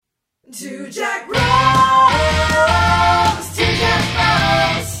Two Jack Bros. Two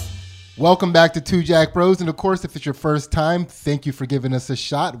Jack Bros. Welcome back to Two Jack Bros. And of course, if it's your first time, thank you for giving us a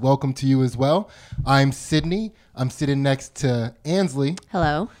shot. Welcome to you as well. I'm Sydney. I'm sitting next to Ansley.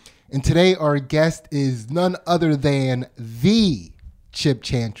 Hello. And today our guest is none other than the Chip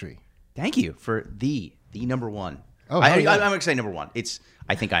Chantry. Thank you for the number one. Oh, I'm yeah. going to say number one.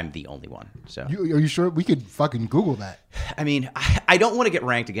 I think I'm the only one. So Are you sure? We could fucking Google that. I mean, I don't want to get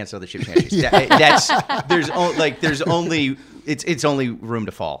ranked against other chip chantries. There's only it's only room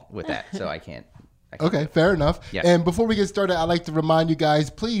to fall with that. So I can't. Okay, fair enough. Yeah. And before we get started, I'd like to remind you guys,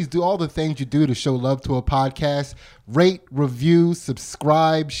 please do all the things you do to show love to a podcast. Rate, review,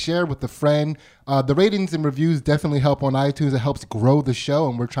 subscribe, share with a friend. The ratings and reviews definitely help on iTunes. It helps grow the show,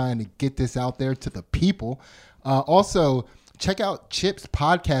 and we're trying to get this out there to the people. Also, check out Chip's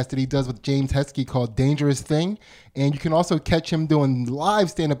podcast that he does with James Heskey called Dangerous Thing. And you can also catch him doing live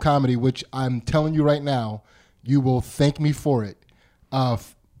stand-up comedy, which I'm telling you right now, you will thank me for it. April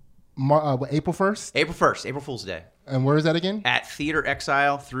 1st? April 1st, April Fool's Day. And where is that again? At Theater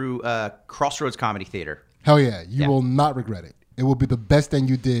Exile through Crossroads Comedy Theater. Hell yeah. You will not regret it. It will be the best thing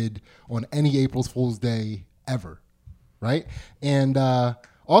you did on any April Fool's Day ever. Right? And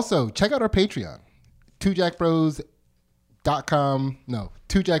also, check out our Patreon. Patreon.com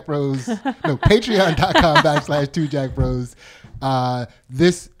 /2jackbros.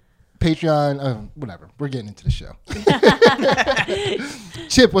 This Patreon, whatever. We're getting into the show.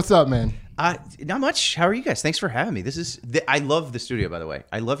 Chip, what's up, man? Not much. How are you guys? Thanks for having me. I love the studio, by the way.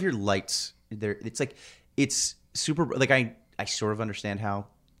 I love your lights. It's super. Like I sort of understand how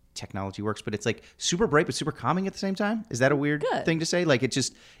technology works, but it's like super bright but super calming at the same time. Is that a weird thing to say? Like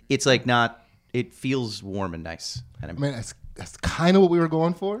it's like not. It feels warm and nice. And Man, that's kind of what we were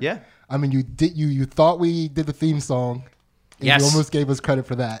going for. Yeah. I mean, you thought we did the theme song. And Yes. You almost gave us credit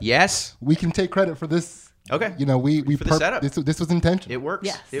for that. Yes. We can take credit for this. Okay. You know, we For the setup. This was intentional. It works.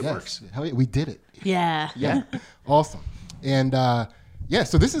 Yes. It Yes. works. Hell yeah, we did it. Yeah. Yeah. Awesome. And so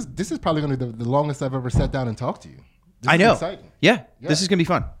this is probably going to be the longest I've ever sat down and talked to you. This I is know. exciting. Yeah. This is gonna be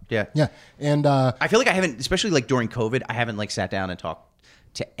fun. Yeah. Yeah. And I feel like I haven't, especially like during COVID, I haven't like sat down and talked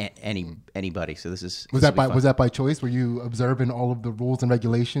to anybody. So was that by choice? Were you observing all of the rules and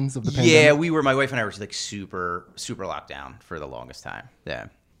regulations of the pandemic? Yeah, my wife and I were like super locked down for the longest time. Yeah.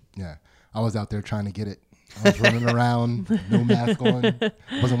 Yeah. I was out there trying to get it. I was running around, no mask on,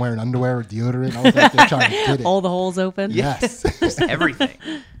 wasn't wearing underwear or deodorant. I was out there trying to get it. All the holes open. Yes. Just everything.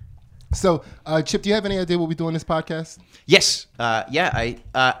 So, Chip, do you have any idea what we do on this podcast? Yes. I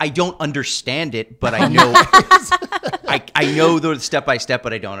don't understand it, but I know I know the step by step,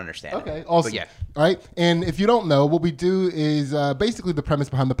 but I don't understand it. Okay, awesome. But yeah. All right. And if you don't know, what we do is basically the premise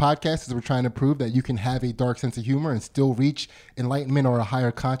behind the podcast is we're trying to prove that you can have a dark sense of humor and still reach enlightenment or a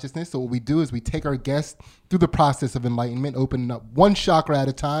higher consciousness. So what we do is we take our guests through the process of enlightenment, opening up one chakra at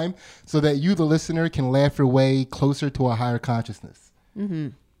a time so that you, the listener, can laugh your way closer to a higher consciousness. Mm-hmm.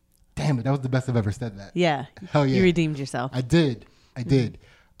 Damn it. That was the best I've ever said that. Yeah. Hell yeah. You redeemed yourself. I did.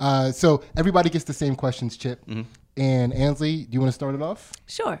 So everybody gets the same questions, Chip. Mm-hmm. And Ansley, do you want to start it off?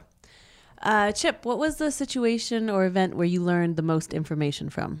 Sure. Chip, what was the situation or event where you learned the most information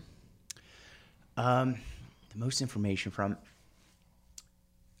from? The most information from,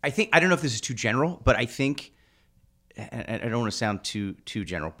 I don't know if this is too general, but I think, and I don't want to sound too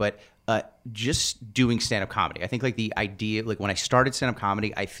general, but just doing stand-up comedy. I think like the idea, like when I started stand-up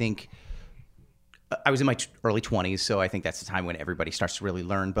comedy, I think I was in my early 20s, so I think that's the time when everybody starts to really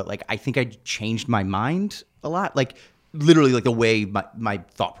learn. But like, I think I changed my mind a lot, like literally like the way my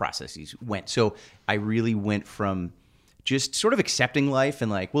thought processes went. So I really went from just sort of accepting life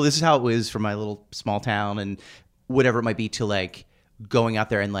and like, well, this is how it was for my little small town and whatever it might be, to like going out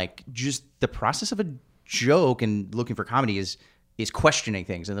there and like just the process of a joke and looking for comedy is questioning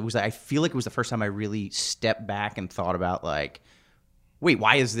things. And I feel like it was the first time I really stepped back and thought about like, wait,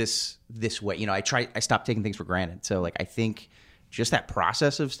 why is this way? You know, I stopped taking things for granted. So like, I think just that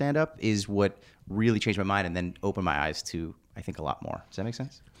process of stand up is what really changed my mind and then opened my eyes to, I think, a lot more. Does that make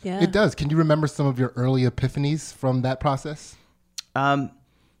sense? Yeah. It does. Can you remember some of your early epiphanies from that process?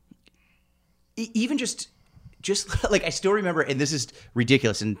 Even just like, I still remember, and this is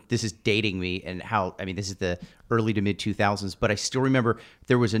ridiculous, and this is dating me, and how, I mean, this is the early to mid 2000s, but I still remember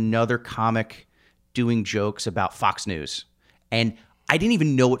there was another comic doing jokes about Fox News, and I didn't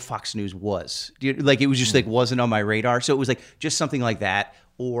even know what Fox News was. Like, it was just like, wasn't on my radar. So it was like just something like that.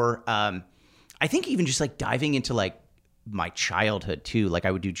 Or I think even just like diving into like my childhood too. Like,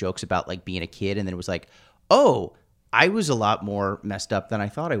 I would do jokes about like being a kid, and then it was like, oh, I was a lot more messed up than I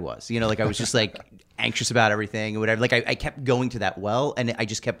thought I was. You know, like I was just like anxious about everything or whatever. Like I kept going to that well, and I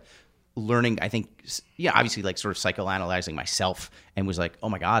just kept learning, I think, obviously like sort of psychoanalyzing myself, and was like, oh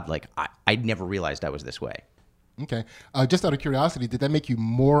my God, like I never realized I was this way. Okay. Just out of curiosity, did that make you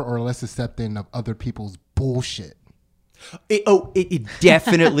more or less accepting of other people's bullshit? It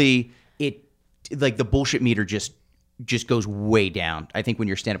definitely, like the bullshit meter just goes way down, I think, when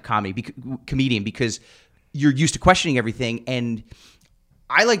you're a stand-up comedian, because you're used to questioning everything. And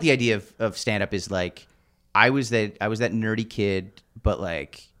I like the idea of stand-up is like, I was that nerdy kid, but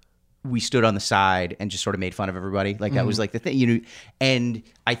like we stood on the side and just sort of made fun of everybody. Like that was like the thing, and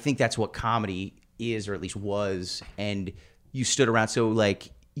I think that's what comedy is, or at least was. And you stood around. So like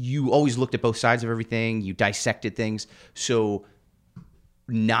you always looked at both sides of everything. You dissected things. So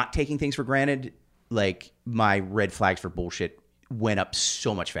not taking things for granted, like my red flags for bullshit went up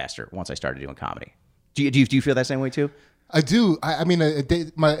so much faster once I started doing comedy. Do you feel that same way too? I do. I mean, it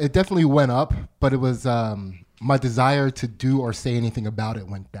definitely went up, but it was my desire to do or say anything about it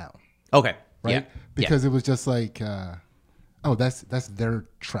went down. Okay. Right? Yeah. Because it was just like, oh, that's their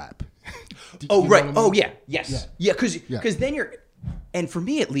trap. Oh, right. I mean? Oh, yeah. Yes. Yeah. Because Yeah. then and for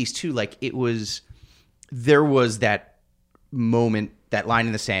me at least too, like there was that moment, that line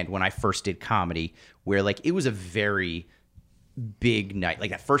in the sand when I first did comedy, where like it was a very big night.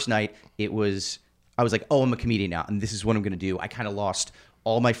 Like that first night, I was like, oh, I'm a comedian now, and this is what I'm going to do. I kind of lost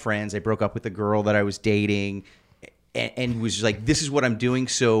all my friends. I broke up with the girl that I was dating, and was just like, this is what I'm doing.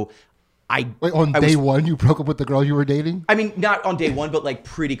 So Wait, on day one, you broke up with the girl you were dating? I mean, not on day one, but like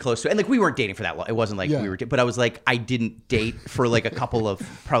pretty close to it. And like we weren't dating for that long. It wasn't like we were, but I was like, I didn't date for like a couple of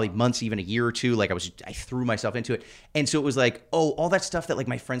probably months, even a year or two. Like I threw myself into it. And so it was like, oh, all that stuff that like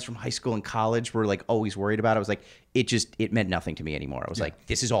my friends from high school and college were like always worried about. I was like, it meant nothing to me anymore. I was like,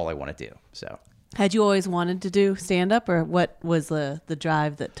 this is all I want to do. So Had you always wanted to do stand-up, or what was the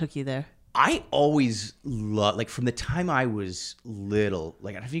drive that took you there? I always loved, like from the time I was little,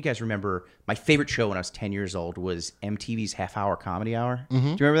 like I don't know if you guys remember, my favorite show when I was 10 years old was MTV's Half Hour Comedy Hour. Do you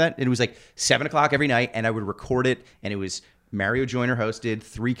remember that? It was like 7 o'clock every night, and I would record it, and it was Mario Joyner hosted,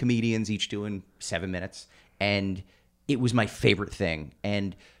 3 comedians each doing 7 minutes, and it was my favorite thing.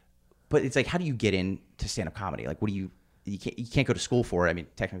 But it's like, how do you get into stand-up comedy? Like, what do you can't go to school for it. I mean,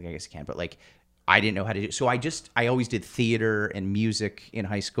 technically I guess you can, but like I didn't know how to do it. So I always did theater and music in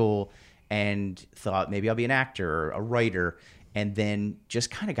high school, and thought maybe I'll be an actor or a writer, and then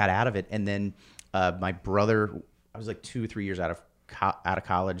just kind of got out of it. And then my brother, I was like 2 or 3 years out of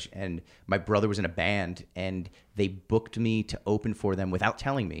college, and my brother was in a band, and they booked me to open for them without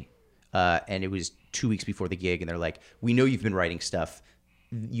telling me. And it was 2 weeks before the gig, and they're like, "We know you've been writing stuff.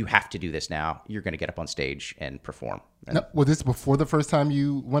 You have to do this now. You're going to get up on stage and perform." And Now, was this before the first time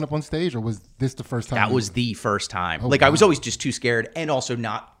you went up on stage, or was this the first time? that was the first time. I was always just too scared, and also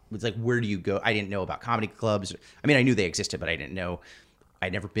not. It's like, where do you go? I didn't know about comedy clubs. I mean, I knew they existed, but I didn't know.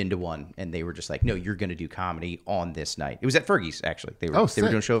 I'd never been to one, and they were just like, "No, you're going to do comedy on this night." It was at Fergie's, actually. They were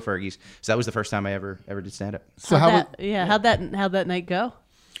doing a show at Fergie's, so that was the first time I ever did stand up. So how'd that night go?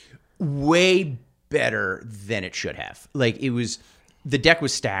 Way better than it should have. Like the deck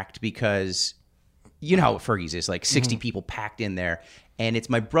was stacked because you know how Fergie's is, like 60 people packed in there, and it's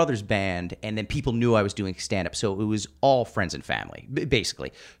my brother's band, and then people knew I was doing stand-up, so it was all friends and family,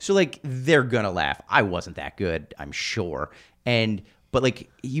 basically. So, like, they're gonna laugh. I wasn't that good, I'm sure. But,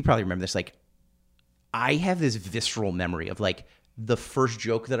 like, you probably remember this, like, I have this visceral memory of, like, the first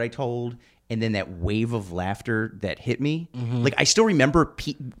joke that I told, and then that wave of laughter that hit me. Like, I still remember,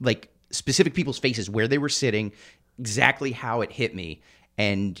 specific people's faces, where they were sitting, exactly how it hit me,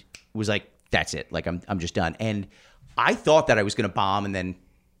 and was like, that's it. Like, I'm just done. And I thought that I was going to bomb and then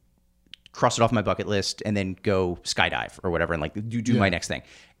cross it off my bucket list and then go skydive or whatever and like do my next thing.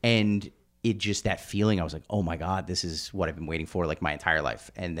 And it just, that feeling, I was like, oh my God, this is what I've been waiting for like my entire life.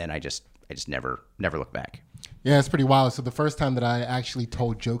 And then I just never looked back. Yeah, it's pretty wild. So the first time that I actually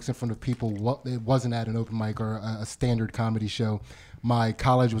told jokes in front of people, it wasn't at an open mic or a standard comedy show. My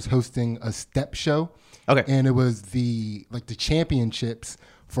college was hosting a step show. Okay. And it was the championships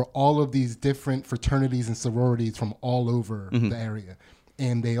for all of these different fraternities and sororities from all over the area.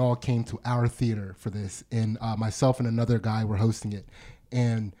 And they all came to our theater for this. And myself and another guy were hosting it.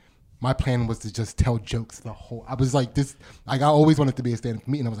 And my plan was to just tell jokes I was like, this, like I always wanted to be a stand-up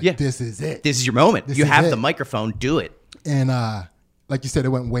comedian. I was like, this is it. This is your moment. You have the microphone, do it. And like you said, it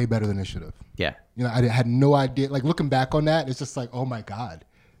went way better than it should have. Yeah. You know, I had no idea. Like looking back on that, it's just like, oh my God.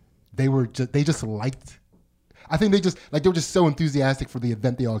 They just liked, I think they were just so enthusiastic for the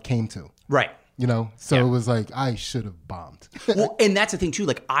event they all came to. Right. You know, so it was like, I should have bombed. Well, and that's the thing too.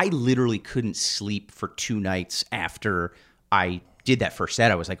 Like I literally couldn't sleep for 2 nights after I did that first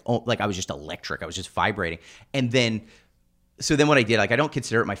set. I was like, oh, like I was just electric. I was just vibrating. And then so then what I did, like, I don't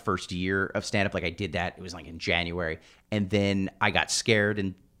consider it my first year of stand-up. Like, I did that. It was like in January. And then I got scared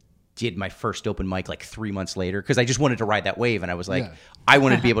and did my first open mic like 3 months later because I just wanted to ride that wave. And I was like, Yeah. I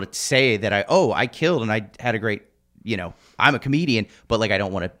wanted to be able to say that I killed and I had a great, I'm a comedian, but like I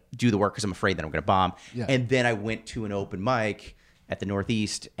don't want to do the work because I'm afraid that I'm going to bomb. Yeah. And then I went to an open mic at the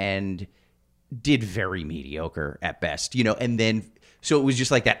Northeast and did very mediocre at best, and then so it was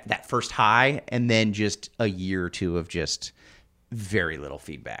just like that first high and then just a year or two of just very little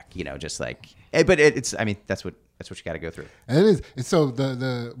feedback, just like, but it's, I mean, that's what you got to go through. And it is. And so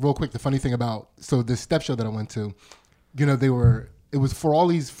the real quick, the funny thing about this step show that I went to, it was for all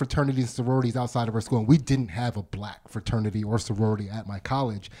these fraternities and sororities outside of our school. And we didn't have a black fraternity or sorority at my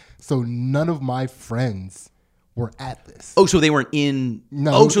college. So none of my friends were at this. Oh, so they weren't in.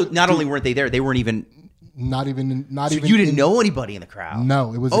 No. Oh, so not only weren't they there, they weren't even. Not even. So you didn't know anybody in the crowd.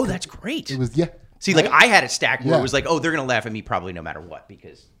 No, it was. Oh, that's great. It was, yeah. See, like I had a stack where Yeah. it was like, oh, they're gonna laugh at me probably no matter what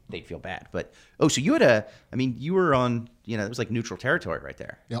because they'd feel bad. But so you had you were on, it was like neutral territory right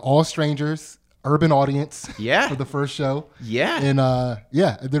there. Yeah, all strangers, urban audience. Yeah. For the first show. Yeah. And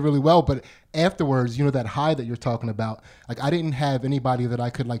it did really well. But afterwards, that high that you're talking about, like I didn't have anybody that I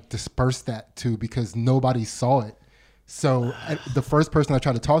could like disperse that to because nobody saw it. So the first person I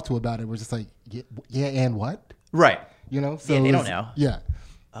tried to talk to about it was just like, yeah, and what? Right. So Yeah, they it don't was- know. Yeah.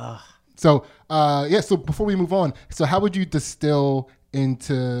 So so before we move on, so how would you distill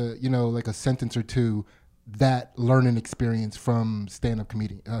into like a sentence or two that learning experience from stand-up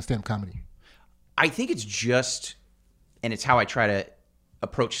comedy? I think it's just, and it's how I try to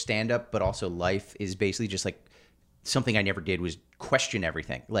approach stand-up, but also life is basically just like something I never did was question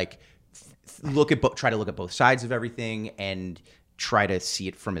everything. Like try to look at both sides of everything and try to see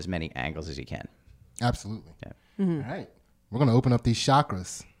it from as many angles as you can. Absolutely. Yeah. All right. We're going to open up these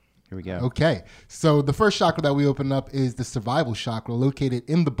chakras. Here we go. Okay. So the first chakra that we open up is the survival chakra located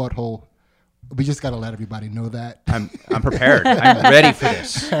in the butthole. We just got to let everybody know that. I'm prepared. I'm ready for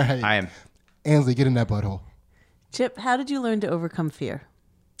this. All right. I am. Ansley, get in that butthole. Chip, how did you learn to overcome fear?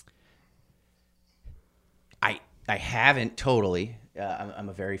 I haven't totally. I'm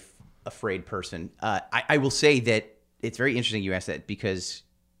a very afraid person. I will say that it's very interesting you asked that because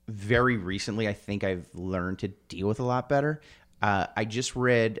very recently I think I've learned to deal with it a lot better. I just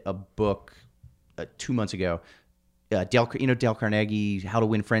read a book 2 months ago. Dale Carnegie, How to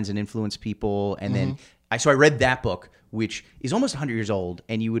Win Friends and Influence People, and then I read that book, which is almost 100 years old,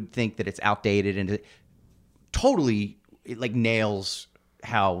 and you would think that it's outdated and it like nails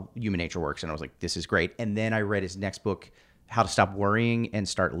how human nature works, and I was like, this is great. And then I read his next book, How to Stop Worrying and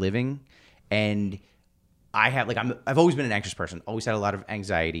Start Living, and I've always been an anxious person, always had a lot of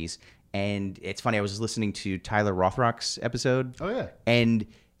anxieties, and it's funny, I was listening to Tyler Rothrock's episode. Oh, yeah. And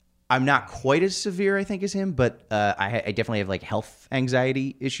I'm not quite as severe, I think, as him, but I definitely have like health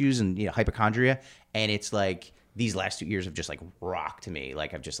anxiety issues and hypochondria, and it's like these last 2 years have just like rocked to me,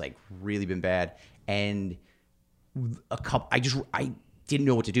 like I've just like really been bad, and I didn't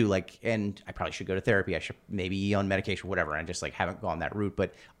know what to do, like, and I probably should go to therapy. I should maybe on medication, whatever. I just like haven't gone that route.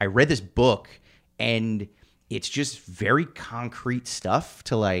 But I read this book, and it's just very concrete stuff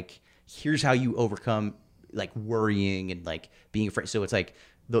to like, here's how you overcome like worrying and like being afraid. So it's like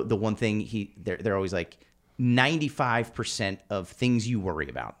the one thing they're always like 95% of things you worry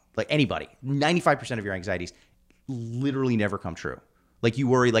about, like anybody, 95% of your anxieties literally never come true. Like you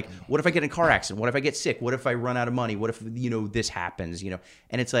worry, like, what if I get in a car accident? What if I get sick? What if I run out of money? What if, this happens, And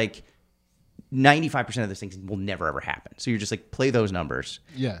it's like 95% of those things will never, ever happen. So you're just like, play those numbers.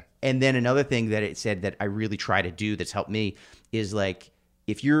 Yeah. And then another thing that it said that I really try to do that's helped me is like,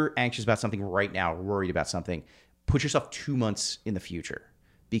 if you're anxious about something right now, or worried about something, put yourself 2 months in the future.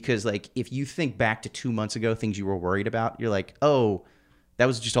 Because like, if you think back to 2 months ago, things you were worried about, you're like, oh, that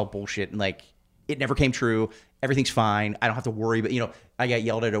was just all bullshit. And like, it never came true. Everything's fine. I don't have to worry. But, I got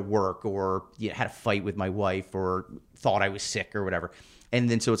yelled at work or had a fight with my wife or thought I was sick or whatever. And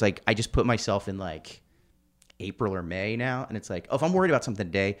then so it's like, I just put myself in like April or May now. And it's like, oh, if I'm worried about something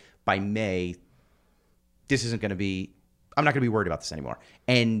today, by May, this isn't going to be, I'm not going to be worried about this anymore.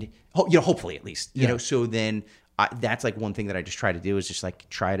 And, hopefully at least, so then that's like one thing that I just try to do is just like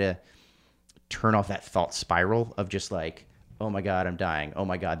try to turn off that thought spiral of just like, oh my God, I'm dying. Oh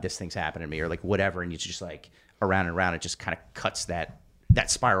my God, this thing's happening to me or like whatever. And you just like around and around, it just kind of cuts that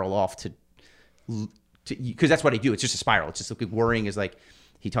spiral off to because that's what I do. It's just a spiral. It's just like worrying is like,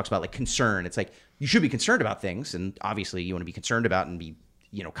 he talks about like concern. It's like, you should be concerned about things. And obviously you want to be concerned about and be,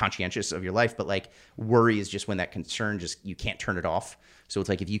 conscientious of your life. But like worry is just when that concern you can't turn it off. So it's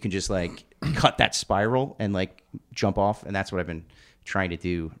like, if you can just like cut that spiral and like jump off. And that's what I've been trying to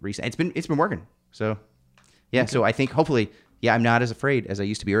do recently. It's been working. So yeah. Okay. So I think hopefully, yeah, I'm not as afraid as I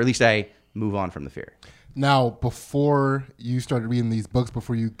used to be, or at least I move on from the fear. Now, before you started reading these books,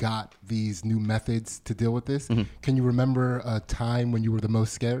 before you got these new methods to deal with this, can you remember a time when you were the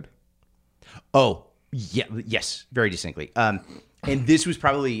most scared? Oh, yeah, yes, very distinctly. And this was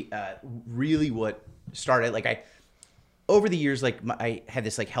probably really what started. Like over the years, like I had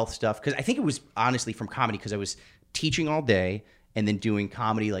this like health stuff because I think it was honestly from comedy because I was teaching all day and then doing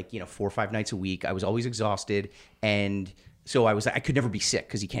comedy like 4 or 5 nights a week. I was always exhausted, and so I could never be sick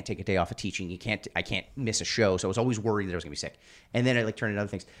because you can't take a day off of teaching. I can't miss a show. So I was always worried that I was gonna be sick. And then I like turned into other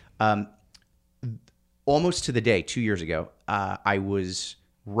things. Almost to the day 2 years ago, I was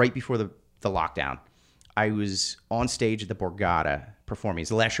right before the lockdown. I was on stage at the Borgata performing. It's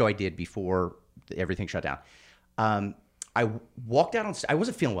the last show I did before everything shut down. I walked out on I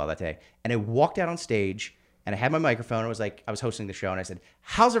wasn't feeling well that day, and I walked out on stage, and I had my microphone. I was hosting the show, and I said,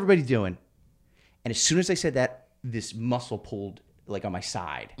 "How's everybody doing?" And as soon as I said that, this muscle pulled like on my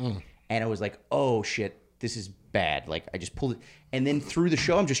side, and I was like, "Oh shit, this is bad." Like I just pulled it, and then through the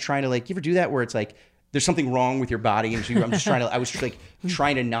show, I'm just trying to like, you ever do that where it's like there's something wrong with your body, and I'm just trying to. I was just like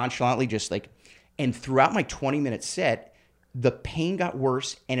trying to nonchalantly just like, and throughout my 20-minute set, the pain got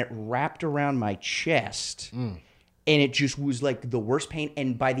worse, and it wrapped around my chest, and it just was like the worst pain.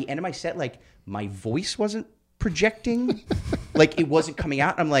 And by the end of my set, like my voice wasn't projecting, like it wasn't coming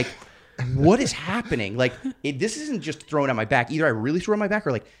out. I'm like, what is happening? Like, this isn't just thrown on my back. Either I really threw on my back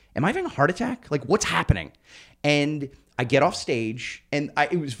or like, am I having a heart attack? Like, what's happening? And I get off stage, and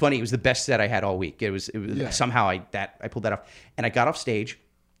it was funny. It was the best set I had all week. It was somehow I pulled that off. And I got off stage,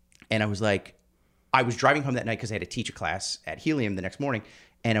 and I was like, I was driving home that night because I had to teach a class at Helium the next morning.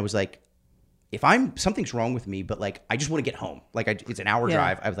 And I was like, if something's wrong with me, but like, I just want to get home. Like, it's an hour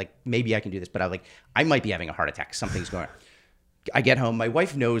drive. I was like, maybe I can do this. But I was like, I might be having a heart attack. Something's going on. I get home. My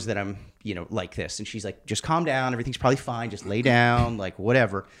wife knows that I'm, like this. And she's like, just calm down. Everything's probably fine. Just lay down, like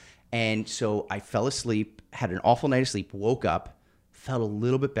whatever. And so I fell asleep, had an awful night of sleep, woke up, felt a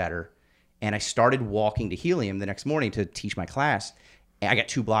little bit better. And I started walking to Helium the next morning to teach my class. And I got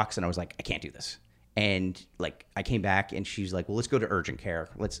 2 blocks, and I was like, I can't do this. And like, I came back, and she's like, well, let's go to urgent care.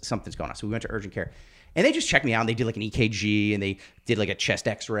 Something's going on. So we went to urgent care, and they just checked me out, and they did like an EKG, and they did like a chest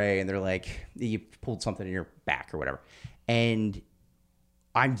x-ray, and they're like, you pulled something in your back or whatever. And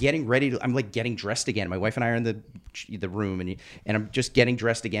I'm getting ready I'm like getting dressed again. My wife and I are in the room, and I'm just getting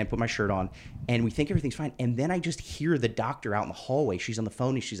dressed again, put my shirt on, and we think everything's fine. And then I just hear the doctor out in the hallway. She's on the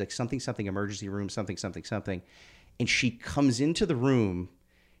phone, and she's like, something, emergency room, something. And she comes into the room,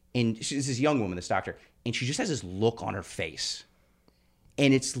 and she's this young woman, this doctor, and she just has this look on her face.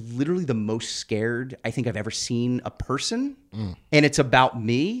 And it's literally the most scared I think I've ever seen a person. And it's about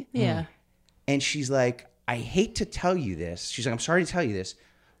me. Yeah. And she's like, I hate to tell you this. She's like, I'm sorry to tell you this,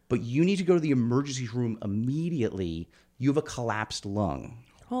 but you need to go to the emergency room immediately. You have a collapsed lung.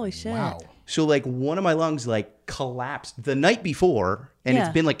 Holy shit. Wow. So like one of my lungs like collapsed the night before, and it's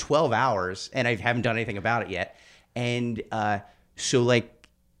been like 12 hours, and I haven't done anything about it yet. And so like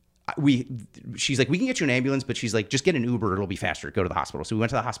she's like, we can get you an ambulance, but she's like, just get an Uber. It'll be faster. Go to the hospital. So we went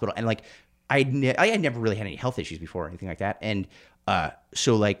to the hospital, and like I had never really had any health issues before or anything like that. And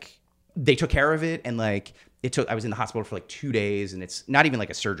so like they took care of it, and like I was in the hospital for like 2 days, and it's not even like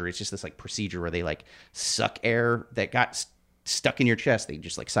a surgery. It's just this like procedure where they like suck air that got stuck in your chest. They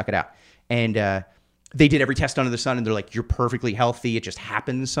just like suck it out. And they did every test under the sun, and they're like, you're perfectly healthy. It just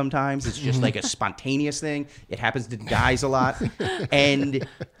happens sometimes. It's just like a spontaneous thing. It happens to guys a lot. And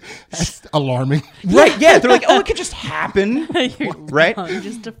That's alarming. right, yeah, they're like, oh, it could just happen. Your Right? lung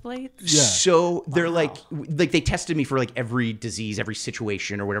just deflates. Yeah. So they're like they tested me for like every disease, every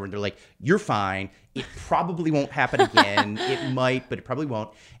situation or whatever. And they're like, you're fine. It probably won't happen again. It might, but it probably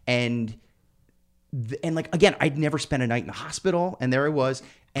won't. And like, again, I'd never spent a night in the hospital, and there I was,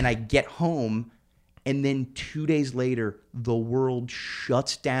 and I get home, and then 2 days later, the world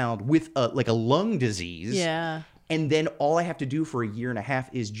shuts down with a lung disease. Yeah. And then all I have to do for a year and a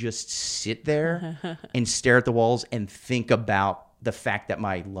half is just sit there and stare at the walls and think about the fact that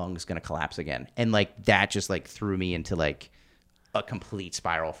my lung's going to collapse again. And like that just like threw me into like a complete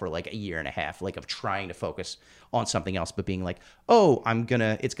spiral for like a year and a half, like of trying to focus on something else, but being like, oh,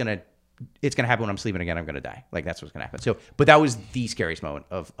 it's going to happen when I'm sleeping again. I'm going to die. Like that's what's going to happen. So, but that was the scariest moment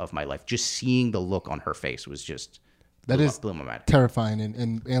of my life. Just seeing the look on her face was just blew my mind. Terrifying.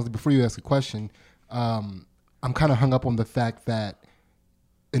 And Ansley, before you ask a question, I'm kind of hung up on the fact that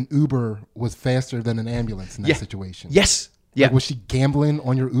an Uber was faster than an ambulance in that situation. Yes. Yeah. Like, was she gambling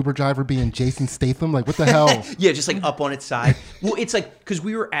on your Uber driver being Jason Statham? Like, what the hell? Yeah, just like up on its side. Well, it's like, because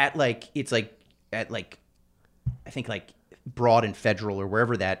we were at like, it's like at like, I think like Broad and Federal or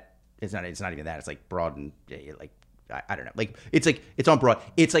wherever that, it's not even that. It's like Broad and like I don't know. Like it's on Broad.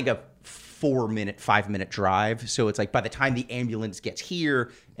 It's like a 5-minute drive. So it's like by the time the ambulance gets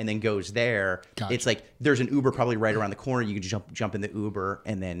here and then goes there, Gotcha. it's like there's an Uber probably right around the corner. You can jump in the Uber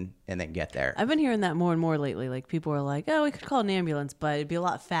and then get there. I've been hearing that more and more lately. Like people are like, "Oh, we could call an ambulance, but it'd be a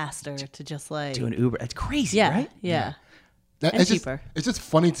lot faster to just like Do an Uber. That's crazy, yeah, right? yeah." That, And it's cheaper. It's just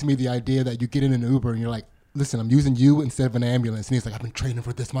funny to me, the idea that you get in an Uber and you're like, listen, I'm using you instead of an ambulance. And he's like, I've been training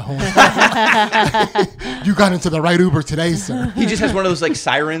for this my whole life. You got into the right Uber today, sir. He just has one of those like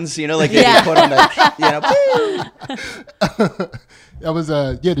sirens, like Yeah. they put on the, That was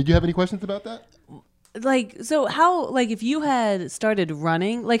did you have any questions about that? Like, so how, like, if you had started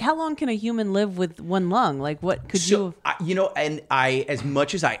running, like, how long can a human live with one lung? Like, what could you have? and I, as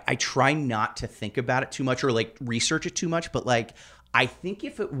much as I try not to think about it too much or like research it too much, but like, I think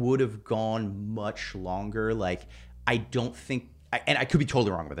if it would have gone much longer, like, I don't think, and I could be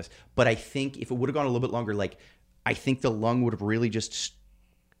totally wrong with this, but I think if it would have gone a little bit longer, like, I think the lung would have really just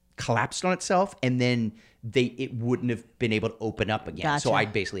collapsed on itself, and then it wouldn't have been able to open up again. So Gotcha.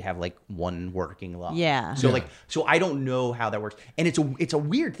 I'd basically have like one working lung. Yeah. So so I don't know how that works, and it's a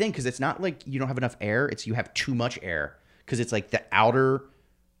weird thing because it's not like you don't have enough air; it's you have too much air because it's like the outer,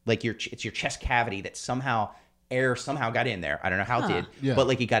 like it's your chest cavity that air somehow got in there. I don't know how it did, Yeah. but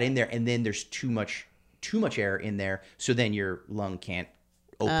like it got in there, and then there's too much air in there, so then your lung can't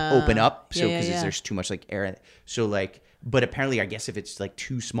open up. So yeah, because yeah. there's too much like air in it. So like, but apparently, I guess if it's like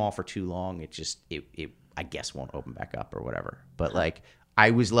too small for too long, it I guess won't open back up or whatever. But like,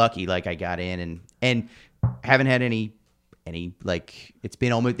 I was lucky. Like I got in and haven't had any like, it's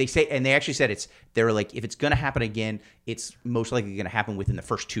been almost, they actually said they were like, if it's going to happen again, it's most likely going to happen within the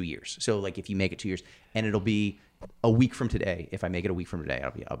first 2 years. So like if you make it 2 years, and it'll be a week from today. If I make it a week from today,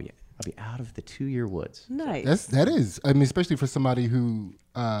 I'll be out of the 2-year woods. Nice. That is. I mean, especially for somebody who,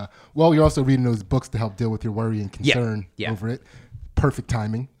 you're also reading those books to help deal with your worry and concern Yeah. over it. Perfect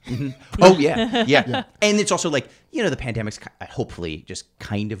timing. Oh yeah. And it's also like, the pandemic's hopefully just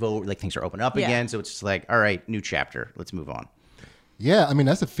kind of over, like things are opening up Yeah. again. So it's just like, all right, new chapter. Let's move on. Yeah, I mean,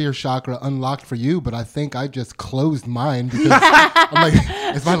 that's a fear chakra unlocked for you, but I think I just closed mine because I'm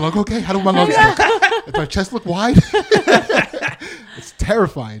like, is my lung okay? How do my lungs look? Does my chest look wide? It's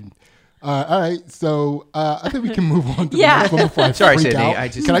terrifying. All right, so I think we can move on to the next one before I Sorry, freak Sydney, out. I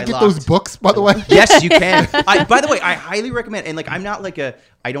Can I get locked. those books, by the way? Yes, you can. By the way, I highly recommend, and like, I'm not like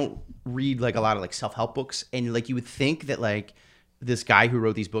I don't read like a lot of like self-help books, and like you would think that like this guy who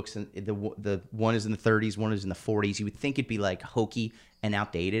wrote these books, and the one is in the 30s, one is in the 40s, you would think it'd be like hokey and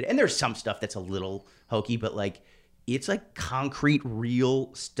outdated, and there's some stuff that's a little hokey, but like it's like concrete,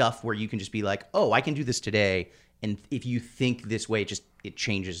 real stuff where you can just be like, oh, I can do this today, and if you think this way, it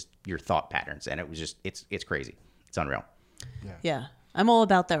changes your thought patterns, and it was just it's crazy, it's unreal. Yeah. I'm all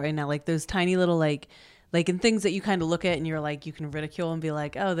about that right now. Like those tiny little like in things that you kind of look at and you're like, you can ridicule and be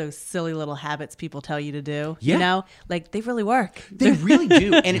like, oh, those silly little habits people tell you to do. Yeah. You know, like they really work. They really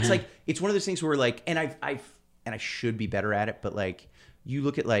do, and it's like it's one of those things where like, and I should be better at it, but like you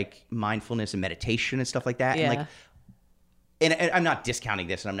look at like mindfulness and meditation and stuff like that, Yeah. and like, and I'm not discounting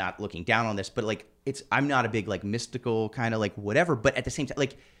this, and I'm not looking down on this, but like I'm not a big like mystical kind of like whatever, but at the same time,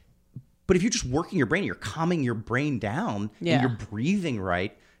 like, but if you're just working your brain, you're calming your brain down, Yeah. and you're breathing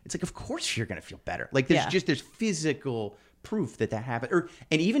right, it's like of course you're gonna feel better. Like there's physical proof that happened,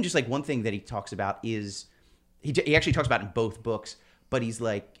 and even just like one thing that he talks about is he actually talks about in both books, but he's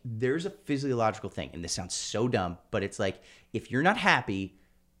like, there's a physiological thing, and this sounds so dumb, but it's like, if you're not happy,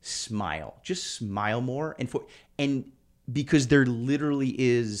 smile. Just smile more. And because there literally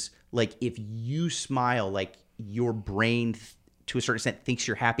is, like, if you smile, like, your brain, to a certain extent, thinks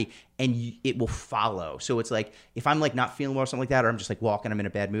you're happy, and it will follow. So it's like, if I'm, like, not feeling well or something like that, or I'm just, like, walking, I'm in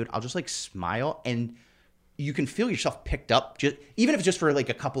a bad mood, I'll just, like, smile, and you can feel yourself picked up, just even if it's just for, like,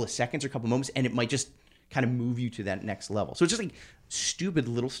 a couple of seconds or a couple of moments, and it might just kind of move you to that next level. So it's just like stupid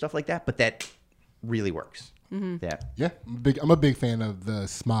little stuff like that, but that really works. Mm-hmm. Yeah, I'm a big fan of the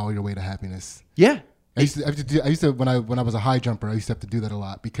smile your way to happiness. Yeah. I used to when I was a high jumper, I used to have to do that a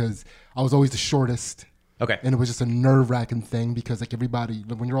lot because I was always the shortest. Okay. And it was just a nerve-wracking thing because like everybody,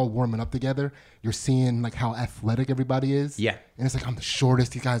 when you're all warming up together, you're seeing like how athletic everybody is. Yeah. And it's like, I'm the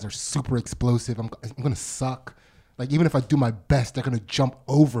shortest. These guys are super explosive. I'm going to suck. Like even if I do my best, they're going to jump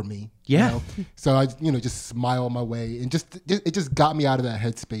over me. Yeah. You know? So I, just smile my way, and it just got me out of that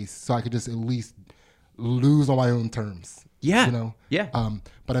headspace so I could just at least lose on my own terms. Yeah. Yeah.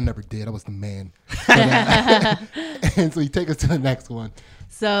 But I never did. I was the man. And so you take us to the next one.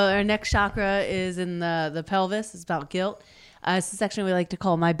 So our next chakra is in the pelvis. It's about guilt. It's a section we like to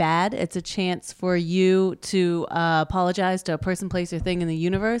call My Bad. It's a chance for you to apologize to a person, place, or thing in the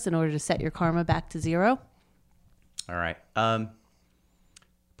universe in order to set your karma back to zero. All right.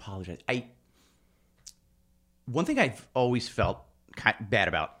 Apologize. One thing I've always felt bad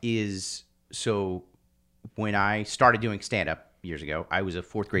about is, so when I started doing stand-up years ago, I was a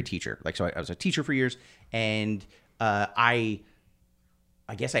fourth grade teacher. So I was a teacher for years, and I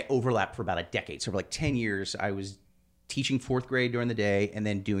guess I overlapped for about a decade. So for 10 years, I was teaching fourth grade during the day and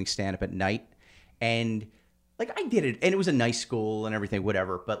then doing stand-up at night. And I did it, and it was a nice school and everything,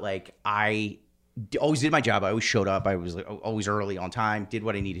 whatever. But I always did my job. I always showed up. I was always early, on time, did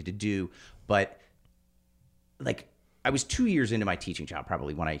what I needed to do. But I was 2 years into my teaching job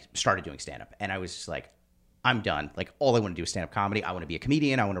probably when I started doing stand-up, and I was just I'm done. All I want to do is stand-up comedy. I want to be a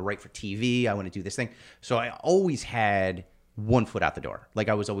comedian. I want to write for TV. I want to do this thing. So I always had one foot out the door.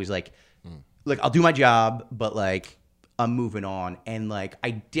 I was always I'll do my job, but I'm moving on. And I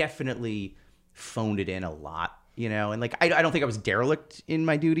definitely phoned it in a lot, and I don't think I was derelict in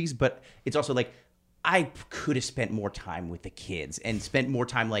my duties, but it's also I could have spent more time with the kids and spent more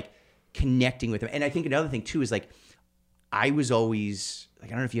time connecting with them. And I think another thing too is I was always I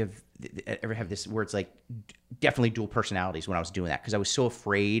don't know if you ever have this where it's definitely dual personalities when I was doing that, because I was so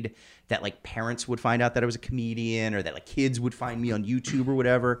afraid that parents would find out that I was a comedian, or that kids would find me on YouTube or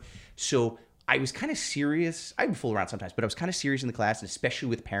whatever. So I was kind of serious. I would fool around sometimes, but I was kind of serious in the class, and especially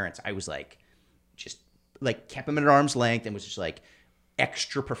with parents, I was just kept them at arm's length and was just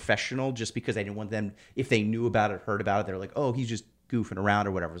extra professional, just because I didn't want them, if they knew about it, heard about it, they're oh, he's just goofing around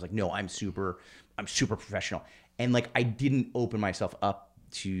or whatever. I was no, I'm super professional. And I didn't open myself up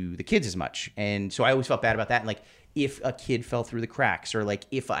to the kids as much. And so I always felt bad about that. And if a kid fell through the cracks, or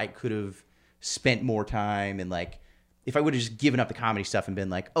if I could have spent more time, and if I would have just given up the comedy stuff and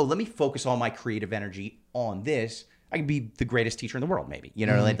been oh, let me focus all my creative energy on this, I could be the greatest teacher in the world, maybe,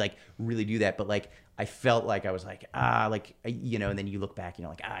 really do that. But I felt I was and then you look back,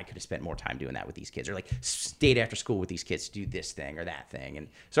 I could have spent more time doing that with these kids, or stayed after school with these kids to do this thing or that thing. And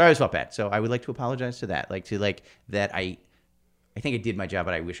so I always felt bad. So I would like to apologize to that, that I think I did my job,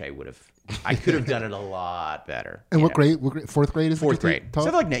 but I wish I could have done it a lot better. And what grade? Fourth grade is fourth grade. So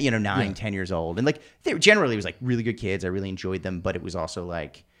 9, 10 years old. And they generally was really good kids. I really enjoyed them, but it was also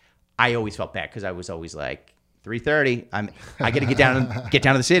I always felt bad because I was always 3:30. I got to get down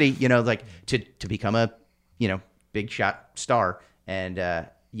to the city, to become a, big shot star. And,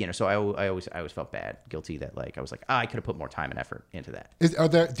 so I always felt bad, guilty that I was I could have put more time and effort into that.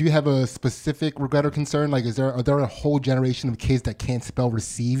 Do you have a specific regret or concern? Are there a whole generation of kids that can't spell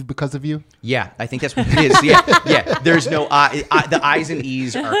receive because of you? Yeah, I think that's what it is. Yeah. There's no the I's and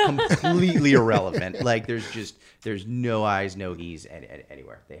E's are completely irrelevant. There's no I's, no E's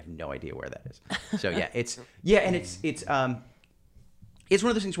anywhere. They have no idea where that is. So it's one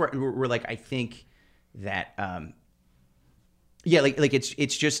of those things where I think that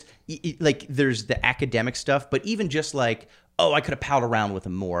it's just there's the academic stuff, but even just oh, I could have palled around with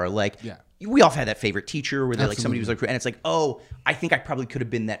them more. We all had that favorite teacher where they're somebody was and it's oh, I think I probably could have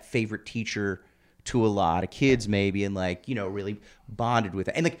been that favorite teacher to a lot of kids maybe, and really bonded with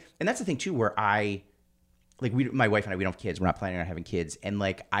it. And that's the thing too, where my wife and I, we don't have kids. We're not planning on having kids. And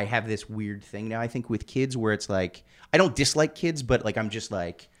I have this weird thing now, I think, with kids where it's I don't dislike kids, but I'm just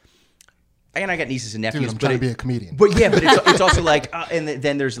and I got nieces and nephews. Dude, I'm trying to be a comedian. But yeah, but it's also and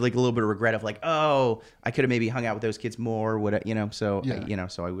then there's a little bit of regret of oh, I could have maybe hung out with those kids more. So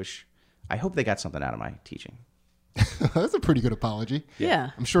I hope they got something out of my teaching. That's a pretty good apology.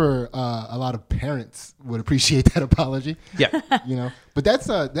 Yeah. I'm sure a lot of parents would appreciate that apology. Yeah. But that's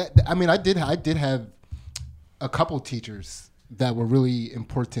I did have a couple teachers that were really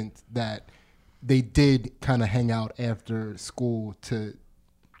important, that they did kind of hang out after school to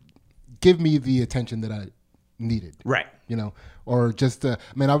give me the attention that I needed. Right. Or just, I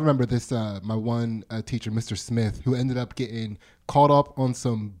remember this, my one teacher, Mr. Smith, who ended up getting caught up on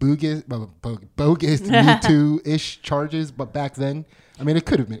some bogus Me Too-ish charges, but back then, it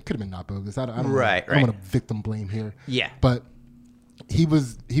could have been not bogus. I don't want to victim blame here. Yeah. But he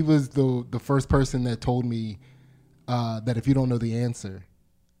was the first person that told me that if you don't know the answer,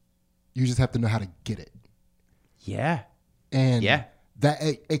 you just have to know how to get it. Yeah. And that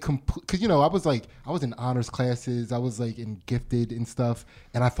because I was in honors classes, I was in gifted and stuff,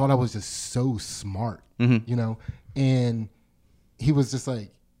 and I thought I was just so smart, and he was just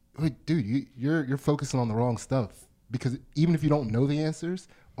wait, dude, you're focusing on the wrong stuff, because even if you don't know the answers,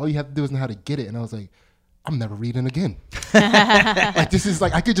 all you have to do is know how to get it. And I was I'm never reading again. This is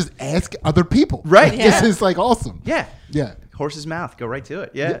I could just ask other people. Right. This is awesome. Yeah. Yeah. Horse's mouth. Go right to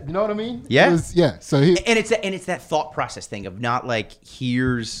it. Yeah. You know what I mean? Yeah. So and it's that thought process thing of not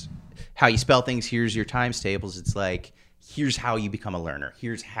here's how you spell things, here's your times tables. It's here's how you become a learner.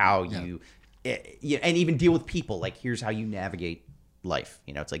 Here's how you and even deal with people. Like, here's how you navigate life.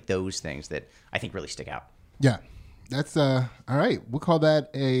 It's like those things that I think really stick out. Yeah, that's all right. We'll call that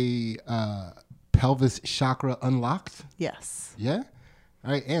a pelvis chakra unlocked. Yes. Yeah.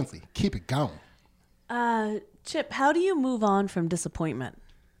 All right, Ansley, keep it going. Chip, how do you move on from disappointment?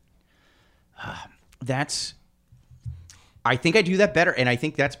 I think I do that better, and I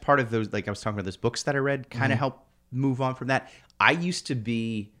think that's part of those. Like I was talking about, those books that I read kind of help move on from that. I used to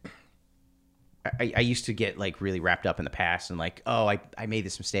get like really wrapped up in the past and like, oh, I made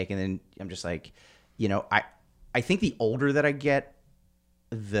this mistake, and then I'm just like, I think the older that I get,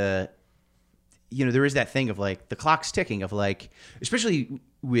 there is that thing of like the clock's ticking of like, especially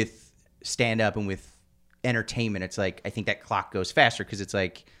with stand up and with entertainment, it's like I think that clock goes faster because it's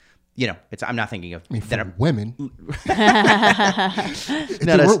like, I'm not thinking of For women,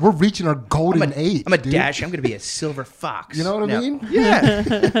 No, we're reaching our golden age. I'm a dude. dash. I'm going to be a silver fox. You know what I No. mean?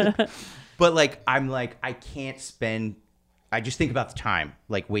 Yeah. But like, I'm like, I can't spend. I just think about the time,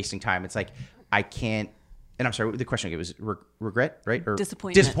 like wasting time. It's like I can't. And I'm sorry, the question again was regret, right? Or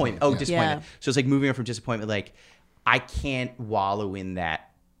Disappointment. Disappointment. Oh, Yeah. disappointment. Yeah. So it's like moving on from disappointment. Like I can't wallow in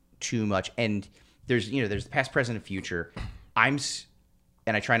that too much. And there's the past, present, and future.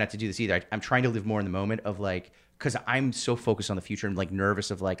 And I try not to do this either. I'm trying to live more in the moment of like, because I'm so focused on the future and like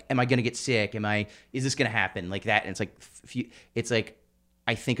nervous of like, am I going to get sick? Is this going to happen? Like that. And it's like,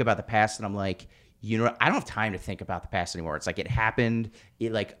 I think about the past and I'm like, I don't have time to think about the past anymore. It's like it happened.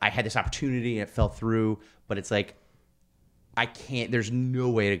 I had this opportunity and it fell through, but it's like, I can't, there's no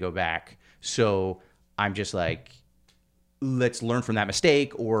way to go back. So I'm just like, let's learn from that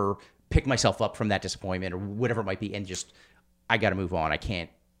mistake or pick myself up from that disappointment or whatever it might be. And just, I got to move on. I can't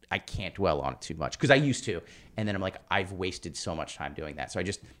dwell on it too much because I used to. And then I'm like, I've wasted so much time doing that. So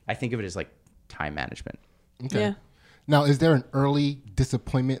I think of it as like time management. Okay. Yeah. Now, is there an early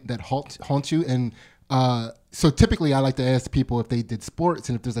disappointment that haunts you? And so typically I like to ask people if they did sports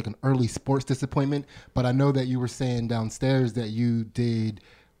and if there's like an early sports disappointment. But I know that you were saying downstairs that you did,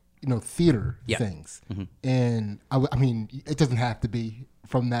 theater Yeah. things. And I mean, it doesn't have to be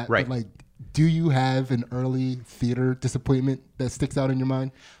from that. Right. But like, do you have an early theater disappointment that sticks out in your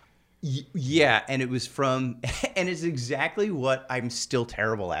mind? Yeah, and it was from, and it's exactly what I'm still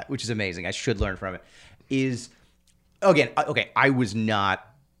terrible at, which is amazing. I should learn from it. Okay, I was not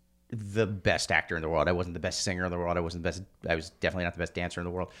the best actor in the world. I wasn't the best singer in the world. I was definitely not the best dancer in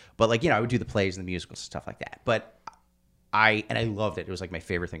the world. But like, I would do the plays and the musicals and stuff like that. But I loved it. It was like my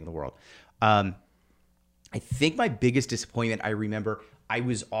favorite thing in the world. I think my biggest disappointment, I remember, I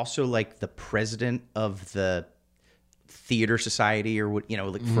was also like the president of the theater society or what,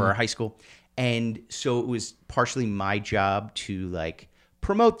 like for our high school. And so it was partially my job to like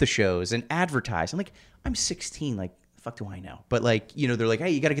promote the shows and advertise. I'm like, I'm 16, like, the fuck do I know? But like, they're like,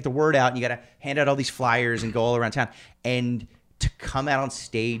 hey, you got to get the word out and you got to hand out all these flyers and go all around town. And to come out on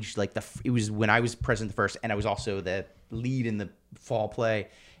stage, like it was when I was president first and I was also the lead in the fall play.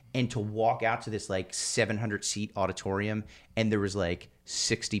 And to walk out to this like 700 seat auditorium and there was like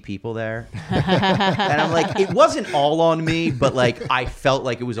 60 people there. And I'm like, it wasn't all on me, but like I felt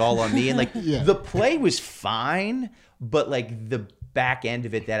like it was all on me. And like the play was fine, but like the back end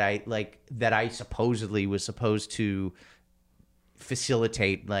of it that I supposedly was supposed to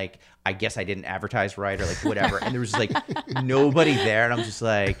facilitate, like I guess I didn't advertise right or like whatever. And there was like nobody there. And I'm just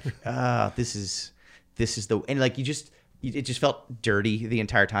like, this is the, and like it just felt dirty the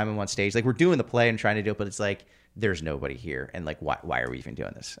entire time I'm on stage. Like we're doing the play and trying to do it, but it's like there's nobody here, and like why are we even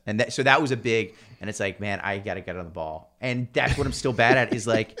doing this? And so that was a big. And it's like, man, I got to get on the ball, and that's what I'm still bad at. Is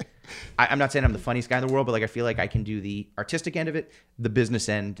like, I'm not saying I'm the funniest guy in the world, but like I feel like I can do the artistic end of it, the business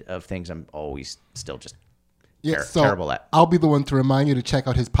end of things. I'm always still just terrible at. I'll be the one to remind you to check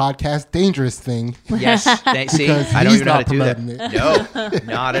out his podcast, Dangerous Thing. Yes, see, Because I don't he's even know how not to do that. promoting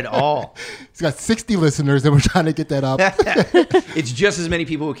No, not at all. He's got 60 listeners, and we're trying to get that up. It's just as many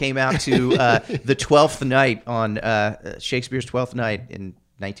people who came out to the 12th night on Shakespeare's 12th Night in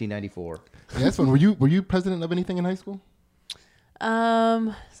 1994. Yeah, that's one. Were you president of anything in high school?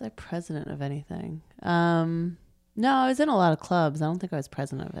 Was I president of anything? No, I was in a lot of clubs. I don't think I was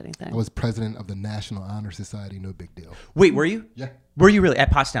president of anything. I was president of the National Honor Society. No big deal. Wait, were you? Yeah. Were you really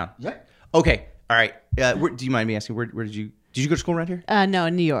at Pottstown? Yeah. Okay. All right. Do you mind me asking where did you go to school around here? No,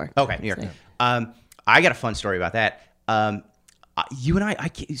 in New York. Okay, New York. I got a fun story about that. You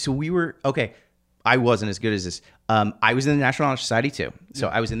and so we were okay. I wasn't as good as this. I was in the National Honor Society too. So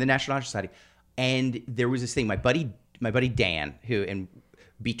I was in the National Honor Society, and there was this thing. My buddy Dan, and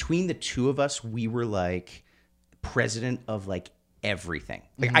between the two of us, we were like president of like everything.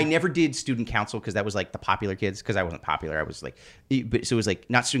 Like I never did student council because that was like the popular kids, because I wasn't popular. I was like, but so it was like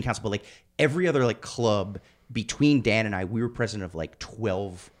not student council, but like every other like club between Dan and I, we were president of like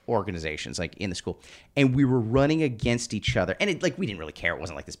 12 organizations like in the school, and we were running against each other. And it like, we didn't really care. It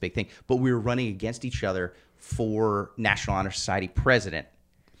wasn't like this big thing, but we were running against each other for National Honor Society president.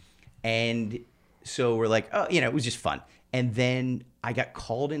 And so we're like, oh, it was just fun. And then I got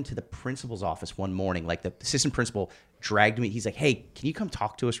called into the principal's office one morning. Like the assistant principal dragged me. He's like, hey, can you come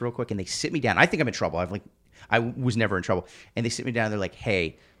talk to us real quick? And they sit me down. I think I'm in trouble. I was never in trouble. And they sit me down. And they're like,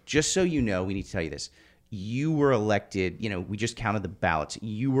 hey, just so you know, we need to tell you this. You were elected, we just counted the ballots.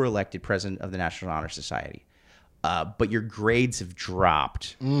 You were elected president of the National Honor Society. But your grades have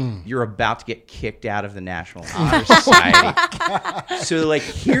dropped. You're about to get kicked out of the National Honor Society. So they're like,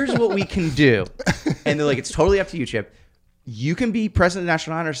 here's what we can do. And they're like, it's totally up to you, Chip. You can be president of the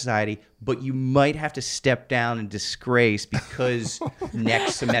National Honor Society, but you might have to step down in disgrace because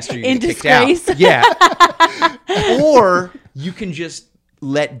next semester you get kicked out. Yeah. Or you can just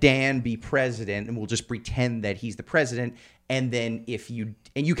let Dan be president and we'll just pretend that he's the president. And then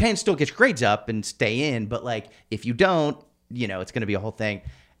you can still get your grades up and stay in, but like if you don't, it's going to be a whole thing.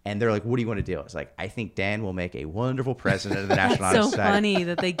 And they're like, what do you want to do? I was like, I think Dan will make a wonderful president of the National Honor Society. So funny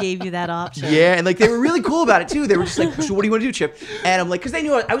that they gave you that option. Yeah, and like they were really cool about it too. They were just like, so what do you want to do, Chip? And I'm like, because they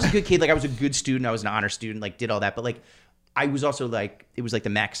knew I was a good kid. Like I was a good student. I was an honor student, like did all that. But like I was also like, it was like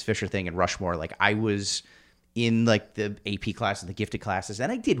the Max Fisher thing in Rushmore. Like I was in like the AP class and the gifted classes.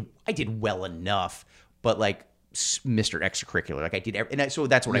 And I did well enough, but like Mr. Extracurricular, like I did. So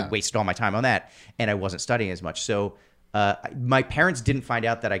that's when I wasted all my time on that. And I wasn't studying as much. So my parents didn't find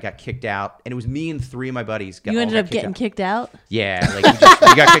out that I got kicked out, and it was me and 3 of my buddies. You ended up getting kicked out? Yeah, like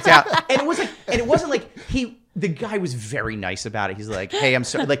we got kicked out, and it wasn't like the guy was very nice about it. He's like, "Hey, I'm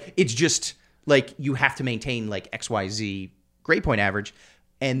sorry." Like it's just like you have to maintain like XYZ grade point average.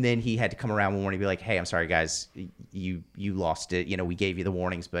 And then he had to come around one morning and be like, "Hey, I'm sorry, guys, you lost it. We gave you the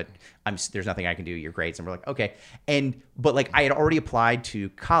warnings, but there's nothing I can do. Your grades." And we're like, "Okay." But like I had already applied to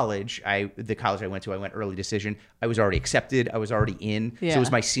college. The college I went to, I went early decision. I was already accepted. I was already in. So it was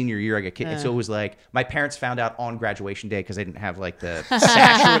my senior year. I got kicked. So it was like my parents found out on graduation day because I didn't have like the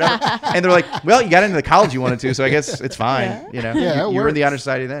sash or whatever. And they're like, "Well, you got into the college you wanted to, so I guess it's fine." You were in the honor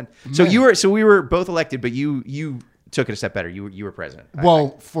society then. Man. So we were both elected, but you took it a step better. You were president.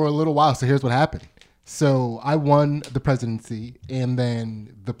 Well, for a little while. So here's what happened. So I won the presidency, and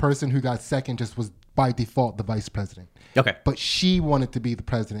then the person who got second just was by default the vice president. Okay. But she wanted to be the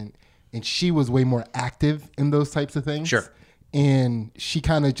president, and she was way more active in those types of things. Sure. And she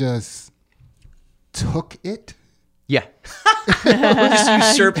kind of just took it. Yeah. Just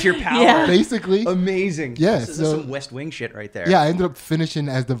usurped your power. Yeah. Basically. Amazing. Yeah. This is some West Wing shit right there. Yeah, I ended up finishing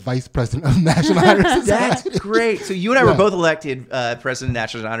as the vice president of the National Honor Society. That's great. So you and I were both elected president of the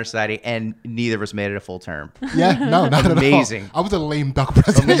National Honor Society, and neither of us made it a full term. Yeah, no, not at all. Amazing. I was a lame duck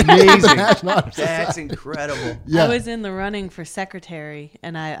president. Amazing. Of the National Honor Society. That's incredible. Yeah. I was in the running for secretary,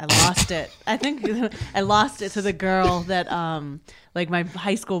 and I lost it. I think I lost it to the girl that like my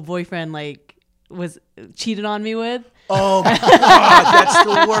high school boyfriend like was cheated on me with. Oh my God, that's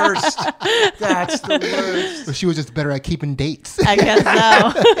the worst. That's the worst. So she was just better at keeping dates. I guess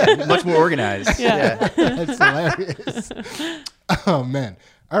so. Yeah, much more organized. Yeah. That's hilarious. Oh man.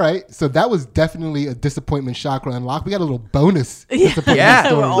 All right. So that was definitely a disappointment chakra unlock. We got a little bonus disappointment Yeah.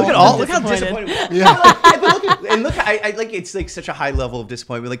 story. Look how disappointed we are. Yeah. And look, I like it's like such a high level of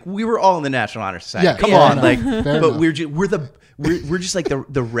disappointment. Like we were all in the National Honor Society. Yeah, Come fair on, enough. like, Fair but enough. we're just like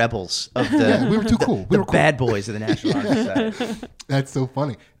the rebels of the. Yeah, we were too cool. We the were cool. bad boys of the National Honor Society. That's so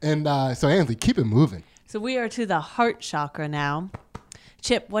funny. And so Ansley, keep it moving. So we are to the heart chakra now.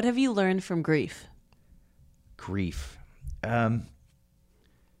 Chip, what have you learned from grief? Grief. I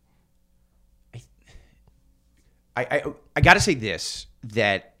got to say this,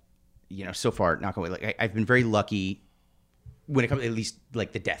 that, so far, knock on wood, like I've been very lucky when it comes, at least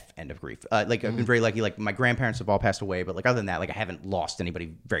like the death end of grief. I've been very lucky. Like my grandparents have all passed away, but like other than that, like I haven't lost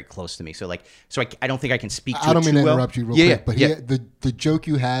anybody very close to me. So I don't think I can speak to it I don't mean to well. interrupt you real quick, but the joke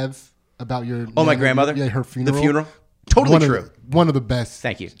you have about your my grandmother, her funeral, the funeral, totally true. One of the best.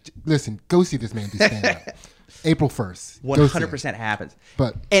 Thank you. Listen, go see this man do stand up. April 1st. 100% happens.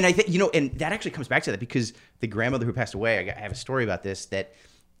 And I think, and that actually comes back to that, because the grandmother who passed away, I have a story about this that,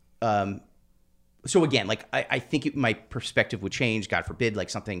 so again, like I think my perspective would change, God forbid,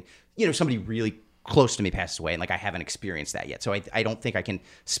 like something, somebody really close to me passes away, and like I haven't experienced that yet. So I don't think I can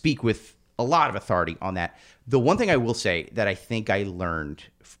speak with a lot of authority on that. The one thing I will say that I think I learned,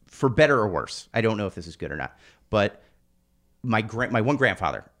 for better or worse, I don't know if this is good or not, but my one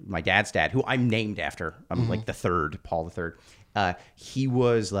grandfather, my dad's dad, who I'm named after, I'm like the third, Paul the third. He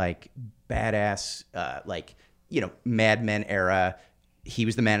was like badass, like, Mad Men era. He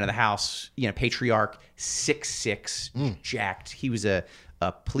was the man of the house, patriarch, 6'6", jacked. He was a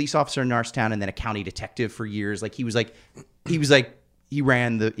police officer in Norristown and then a county detective for years. Like he ruled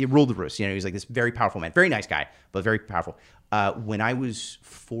the roost. He was like this very powerful man, very nice guy, but very powerful. When I was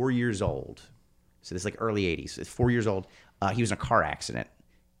 4 years old, so this is like early 80s, it's 4 years old, he was in a car accident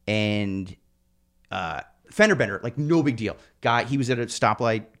and fender bender, like no big deal. He was at a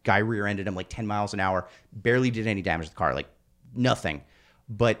stoplight, guy rear-ended him like 10 miles an hour, barely did any damage to the car, like nothing.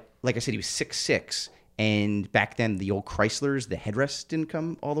 But like I said, he was 6'6", and back then the old Chryslers, the headrest didn't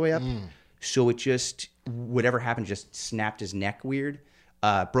come all the way up. So it just, whatever happened, just snapped his neck weird,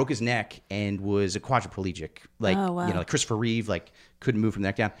 broke his neck, and was a quadriplegic. Like, like Christopher Reeve, like couldn't move from the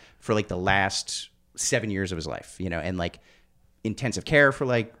neck down for like the last 7 years of his life, and like intensive care for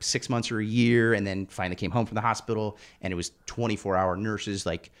like 6 months or a year, and then finally came home from the hospital, and it was 24-hour nurses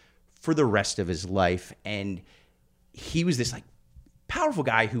like for the rest of his life. And he was this like powerful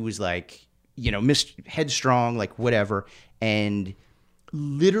guy who was like, headstrong, like whatever, and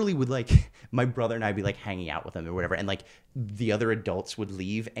literally would like my brother and I'd be like hanging out with him or whatever, and like the other adults would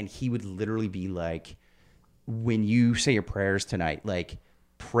leave, and he would literally be like, when you say your prayers tonight, like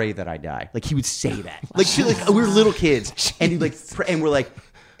pray that I die. Like he would say that. Like, we were little kids, and he'd like, and we're like,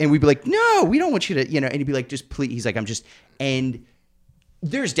 and we'd be like, no, we don't want you to, and he'd be like, just please. He's like, and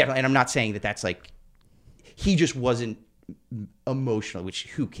there's definitely, and I'm not saying that that's like, he just wasn't emotional, which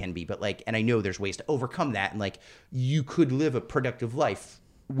who can be, but like, and I know there's ways to overcome that, and like you could live a productive life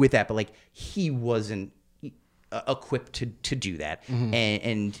with that, but like he wasn't equipped to do that.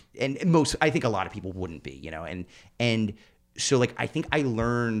 And most, I think a lot of people wouldn't be, and so like I think I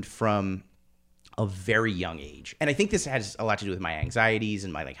learned from a very young age, and I think this has a lot to do with my anxieties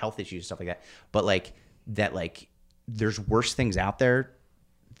and my like health issues and stuff like that, but like that, like there's worse things out there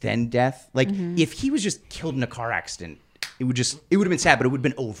than death. Like if he was just killed in a car accident, it would have been sad, but it would have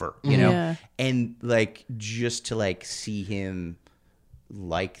been over, Yeah. And like just to like see him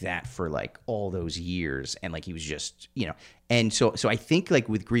like that for like all those years, and like he was just, and so I think like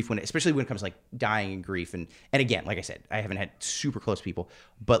with grief, especially when it comes to like dying and grief, and again, like I said, I haven't had super close people,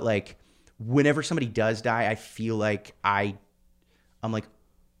 but like whenever somebody does die, I feel like I'm like,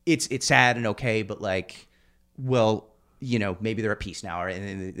 it's sad and okay, but like, well, maybe they're at peace now,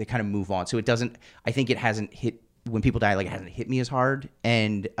 and they kind of move on. So it doesn't, I think it hasn't hit, when people die, like it hasn't hit me as hard.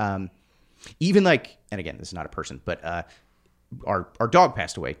 And even like, and again, this is not a person, but our dog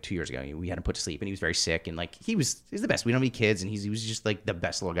passed away 2 years ago. We had him put to sleep, and he was very sick, and like he's the best. We don't have any kids, and he was just like the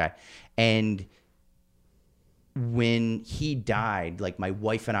best little guy. And when he died, like my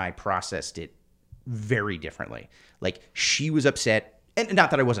wife and I processed it very differently. Like she was upset, and not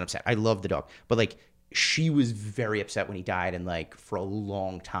that I wasn't upset. I loved the dog, but like she was very upset when he died, and like for a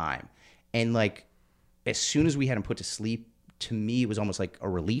long time. And like as soon as we had him put to sleep, to me it was almost like a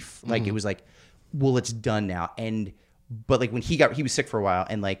relief. Like it was like, well, it's done now. But like when he was sick for a while,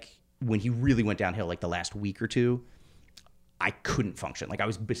 and like when he really went downhill, like the last week or two, I couldn't function. Like I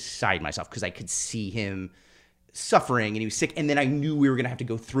was beside myself because I could see him suffering, and he was sick, and then I knew we were gonna have to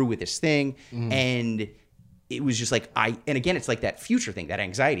go through with this thing, and it was just like and again, it's like that future thing, that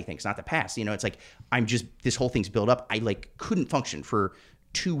anxiety thing. It's not the past, it's like this whole thing's built up. I like couldn't function for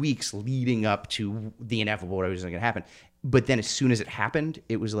 2 weeks leading up to the inevitable, what was going to happen. But then as soon as it happened,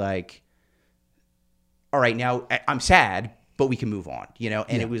 it was like, all right, now I'm sad, but we can move on,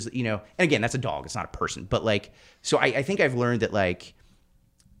 and it was, and again, that's a dog. It's not a person, but like, so I think I've learned that like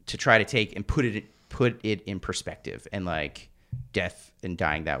to try to take and put it in perspective, and like death and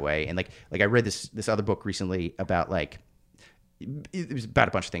dying that way. And like I read this other book recently about like, it was about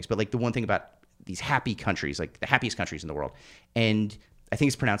a bunch of things, but like the one thing about these happy countries, like the happiest countries in the world. And I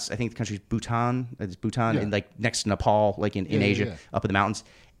think the country's Bhutan. It's Bhutan, and like next to Nepal, like in Asia, up in the mountains.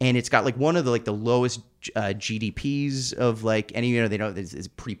 And it's got like one of the lowest GDPs of like any, they know it's a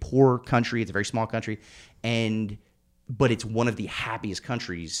pretty poor country. It's a very small country, but it's one of the happiest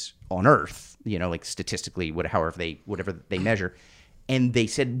countries on earth. Like statistically, whatever they measure. And they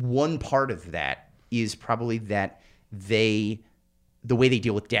said one part of that is probably that the way they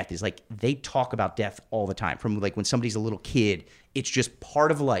deal with death is like they talk about death all the time. From like when somebody's a little kid, it's just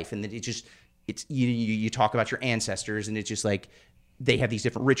part of life, and it's you talk about your ancestors, and it's just like they have these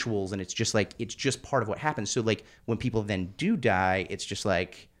different rituals, and it's just part of what happens. So like when people then do die, it's just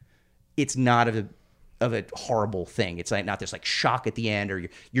like it's not of a horrible thing. It's like not this like shock at the end, or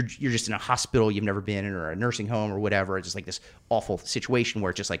you're just in a hospital you've never been in, or a nursing home or whatever. It's just like this awful situation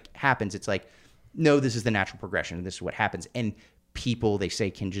where it just like happens. It's like no, this is the natural progression, and this is what happens. And people, they say,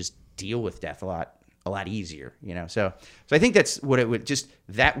 can just deal with death a lot easier, you know. So I think that's what it would. Just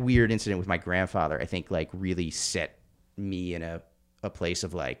that weird incident with my grandfather, I think, like, really set me in a place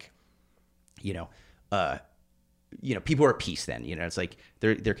of, like, people are at peace then. You know, it's like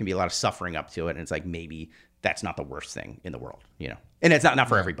there can be a lot of suffering up to it, and it's like maybe that's not the worst thing in the world, you know. And it's not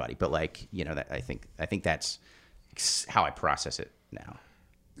for everybody, but, like, you know, that I think that's how I process it now.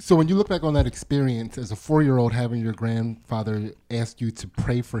 So when you look back on that experience as a 4-year-old, having your grandfather ask you to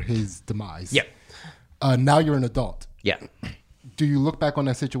pray for his demise. Yeah. Now you're an adult. Yeah. Do you look back on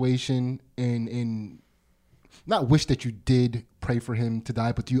that situation and not wish that you did pray for him to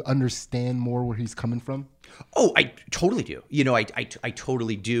die, but do you understand more where he's coming from? Oh, I totally do. You know, I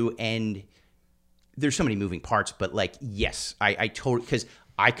totally do. And there's so many moving parts, but, like, yes, I totally, because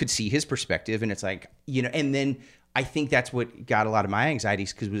I could see his perspective, and it's like, you know, and then I think that's what got a lot of my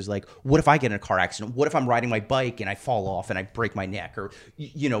anxieties, because it was like, what if I get in a car accident? What if I'm riding my bike and I fall off and I break my neck? Or,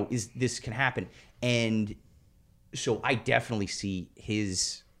 you know, this can happen. And so I definitely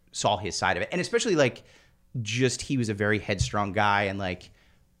saw his side of it. And especially, like, just he was a very headstrong guy, and, like,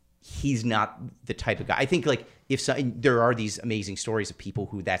 he's not the type of guy. I think, like, there are these amazing stories of people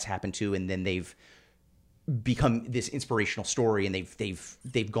who that's happened to, and then they've become this inspirational story, and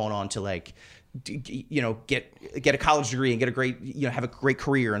they've gone on to, like, you know, get a college degree and get a great, you know, have a great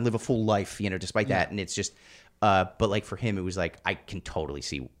career and live a full life, you know, despite that. And it's just, but, like, for him, it was like, I can totally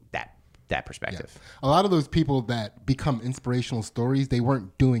see that perspective. Yeah. A lot of those people that become inspirational stories, they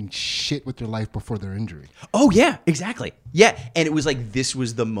weren't doing shit with their life before their injury. Oh yeah, exactly. Yeah. And it was like, this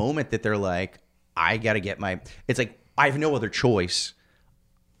was the moment that they're like, I got to get it's like, I have no other choice.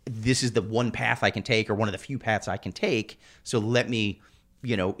 This is the one path I can take, or one of the few paths I can take. So let me,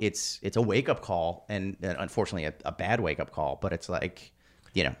 you know, it's a wake up call, and unfortunately a bad wake up call, but it's like,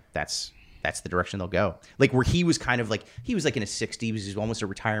 you know, that's the direction they'll go. Like, where he was kind of like, he was like in his 60s, he was almost a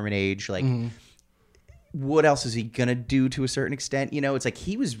retirement age. Like, what else is he gonna do to a certain extent? You know, it's like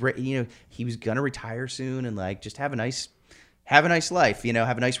he was gonna retire soon, and, like, just have a nice life. You know,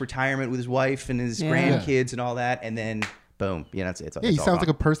 have a nice retirement with his wife and his grandkids and all that, and then boom, you know, it's he sounds like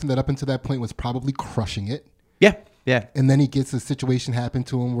a person that up until that point was probably crushing it. Yeah. Yeah. And then he gets a situation happen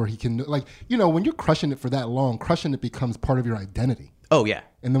to him where he can, like, you know, when you're crushing it for that long, crushing it becomes part of your identity. Oh yeah.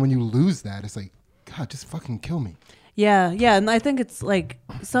 And then when you lose that, it's like, God, just fucking kill me. Yeah, and I think it's like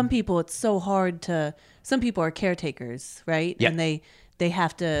some people, it's so hard to. Some people are caretakers, right? Yeah. And they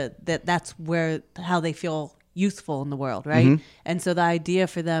have to. That's how they feel useful in the world, right? And so the idea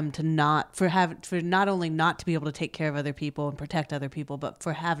for them to not only not to be able to take care of other people and protect other people, but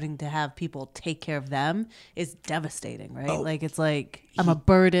for having to have people take care of them is devastating, right? Like, it's like, I'm a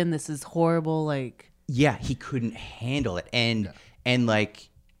burden. This is horrible. Like, yeah, he couldn't handle it, and like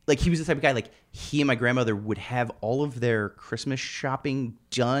he was the type of guy, like, he and my grandmother would have all of their Christmas shopping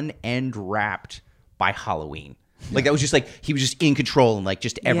done and wrapped by Halloween. Like, that was just, like, he was just in control, and, like,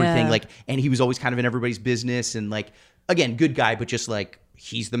 just everything, like, and he was always kind of in everybody's business, and, like, again, good guy, but just, like,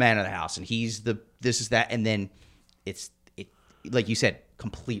 he's the man of the house, and he's this is that, and then it like you said,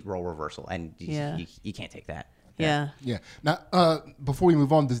 complete role reversal, and you can't take that. yeah. Now, before we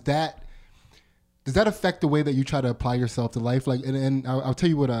move on, does that affect the way that you try to apply yourself to life? Like, and I'll tell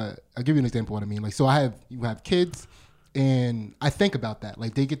you what. I'll give you an example of what I mean. Like, so you have kids, and I think about that.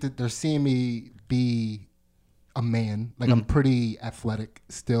 Like, they're seeing me be a man. Like, I'm pretty athletic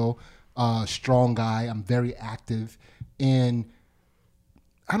still, strong guy. I'm very active, and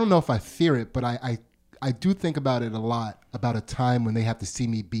I don't know if I fear it, but I do think about it a lot, about a time when they have to see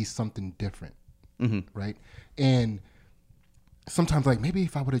me be something different, right? And sometimes, like, maybe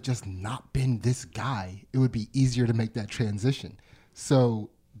if I would have just not been this guy, it would be easier to make that transition. So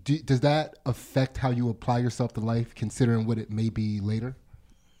does that affect how you apply yourself to life, considering what it may be later?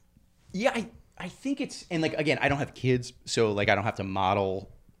 Yeah, I think it's, and, like, again, I don't have kids, so, like, I don't have to model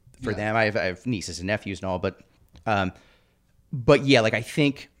for them. I have nieces and nephews and all, but yeah, like, I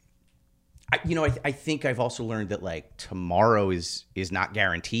think, I think I've also learned that, like, tomorrow is not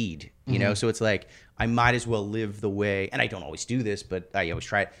guaranteed, you know? So it's like, I might as well live the way, and I don't always do this, but I always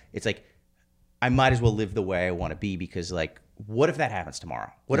try it. It's like, I might as well live the way I want to be, because, like, what if that happens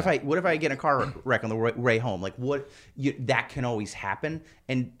tomorrow? What if I get in a car wreck on the way home? Like, that can always happen,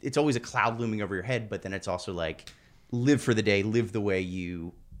 and it's always a cloud looming over your head. But then it's also like, live for the day, live the way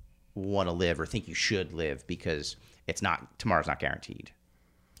you want to live or think you should live, because tomorrow's not guaranteed.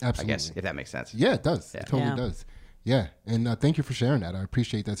 Absolutely. I guess, if that makes sense. Yeah, it does. Yeah. It totally does. Yeah, and thank you for sharing that. I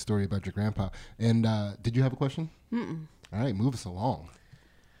appreciate that story about your grandpa. And did you have a question? Mm-mm. All right, move us along.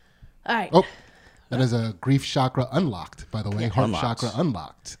 All right. Oh, that is a grief chakra unlocked, by the way. Heart unlocked. chakra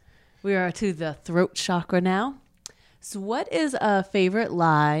unlocked. We are to the throat chakra now. So what is a favorite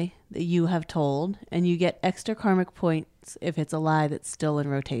lie that you have told, and you get extra karmic points if it's a lie that's still in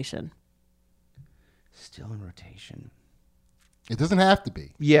rotation? Still in rotation. It doesn't have to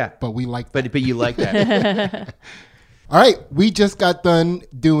be. Yeah. But we like that. But you like that. All right, we just got done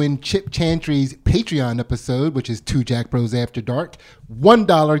doing Chip Chantry's Patreon episode, which is 2 Jack Bros After Dark.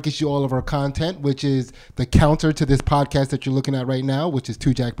 $1 gets you all of our content, which is the counter to this podcast that you're looking at right now, which is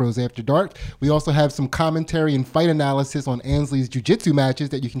 2 Jack Bros After Dark. We also have some commentary and fight analysis on Ansley's jiu-jitsu matches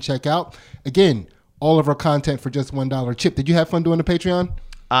that you can check out. Again, all of our content for just $1. Chip, did you have fun doing the Patreon?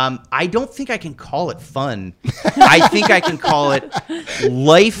 I don't think I can call it fun. I think I can call it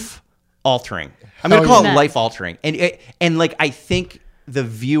life-altering. I'm going to call it life-altering. And like, I think the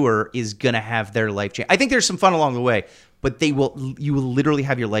viewer is going to have their life change. I think there's some fun along the way, but you will literally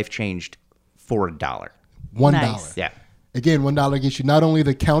have your life changed for $1. $1. Nice. Yeah. Again, $1 gets you not only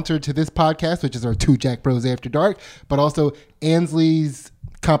the counter to this podcast, which is our 2 Jack Bros After Dark, but also Ansley's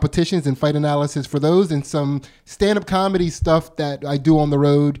competitions and fight analysis for those, and some stand-up comedy stuff that I do on the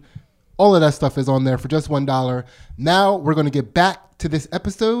road. All of that stuff is on there for just $1. Now we're going to get back to this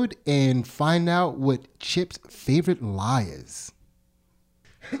episode and find out what Chip's favorite lie is.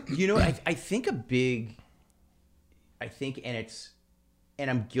 You know, I think and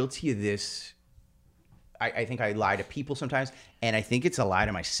I'm guilty of this. I think I lie to people sometimes, and I think it's a lie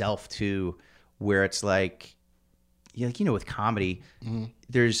to myself too, where it's like, with comedy,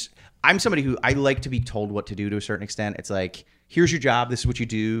 I'm somebody who I like to be told what to do to a certain extent. It's like, here's your job, this is what you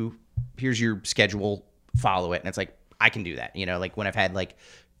do, here's your schedule, follow it. And it's like, I can do that. Like when I've had I've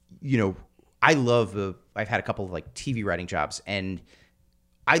had a couple of like TV writing jobs, and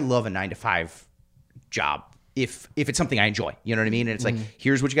I love a 9-to-5 job if it's something I enjoy, you know what I mean? And it's like,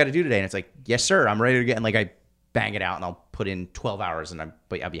 here's what you got to do today. And it's like, yes, sir, I'm ready to get, and like I bang it out and I'll put in 12 hours and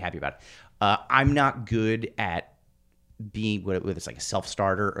I'll be happy about it. I'm not good at being whether it's like a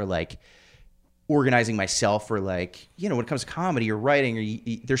self-starter or like organizing myself, or like, when it comes to comedy or writing, or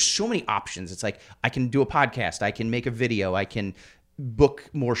there's so many options. It's like, I can do a podcast, I can make a video, I can book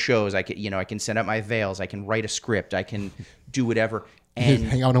more shows, I can send out my veils, I can write a script, I can do whatever. And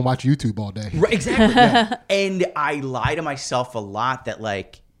hang out and watch YouTube all day. Right, exactly. Yeah. And I lie to myself a lot that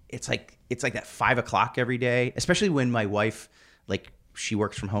like, it's like that 5 o'clock every day, especially when my wife, like, she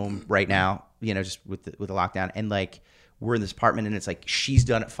works from home right now, just with the lockdown, and like, we're in this apartment, and it's like, she's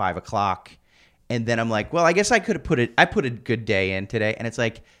done at 5 o'clock. And then I'm like, well, I guess I could have I put a good day in today. And it's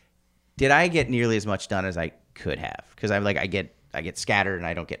like, did I get nearly as much done as I could have? Because I'm like, I get scattered, and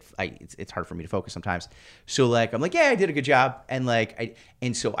I don't get, it's hard for me to focus sometimes. So like, I'm like, yeah, I did a good job. And like,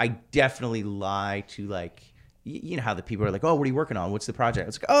 so I definitely lie to like, how the people are like, oh, what are you working on? What's the project?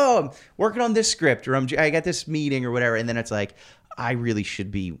 It's like, oh, I'm working on this script, or I got this meeting or whatever. And then it's like, I really should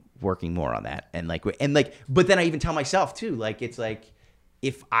be working more on that. And like, but then I even tell myself too, like, it's like,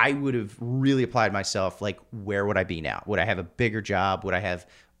 if I would have really applied myself, like, where would I be now? Would I have a bigger job? Would I have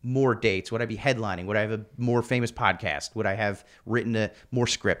more dates? Would I be headlining? Would I have a more famous podcast? Would I have written more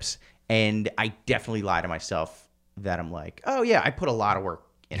scripts? And I definitely lie to myself that I'm like, oh yeah, I put a lot of work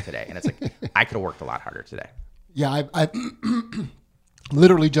in today. And it's like, I could have worked a lot harder today. Yeah, I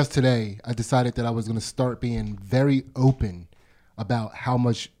literally just today, I decided that I was going to start being very open about how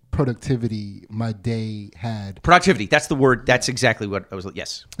much productivity my day had. Productivity, that's the word. That's exactly what I was.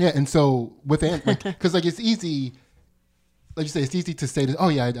 Yes. Yeah, and so with because like it's easy, like you say, it's easy to say that, oh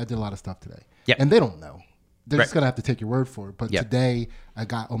yeah, I did a lot of stuff today. Yeah. And they don't know. They're Right. just gonna have to take your word for it. But Yep. today I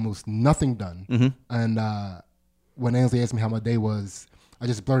got almost nothing done. And when Ansley asked me how my day was, I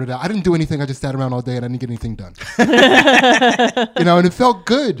just blurted out, I didn't do anything. I just sat around all day and I didn't get anything done. And it felt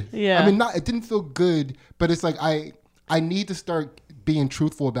good. Yeah. I mean, it didn't feel good, but it's like I need to start being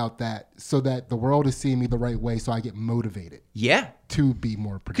truthful about that so that the world is seeing me the right way, so I get motivated Yeah. to be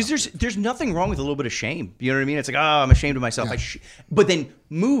more productive. Because there's nothing wrong with a little bit of shame. You know what I mean? It's like, oh, I'm ashamed of myself. Yeah. But then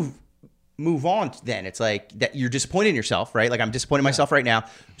move on. Then it's like that you're disappointed in yourself, right? Like, I'm disappointed in myself right now.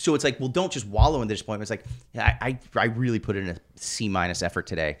 So it's like, well, don't just wallow in the disappointment. It's like, I really put in a C- effort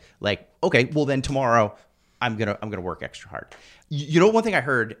today. Like, okay, well then tomorrow I'm gonna work extra hard. You know, one thing I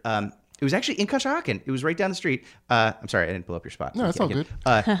heard. It was actually in Conshohocken. It was right down the street. I'm sorry, I didn't blow up your spot. No, it's all good.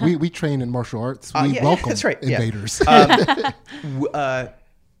 Uh, We train in martial arts. We yeah, welcome that's right, yeah. invaders. I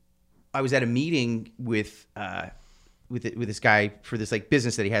was at a meeting with this guy for this like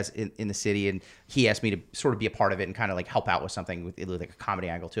business that he has in the city, and he asked me to sort of be a part of it and kind of like help out with something with like a comedy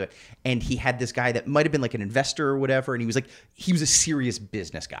angle to it. And he had this guy that might have been like an investor or whatever, and he was a serious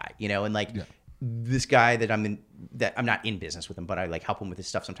business guy, and like. Yeah. this guy that I'm not in business with him, but I like help him with his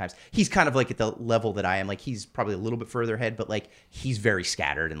stuff sometimes. He's kind of like at the level that I am. Like he's probably a little bit further ahead, but like he's very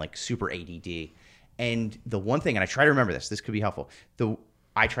scattered and like super ADD. And the one thing, and I try to remember this could be helpful.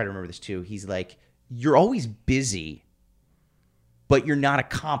 I try to remember this too. He's like, you're always busy, but you're not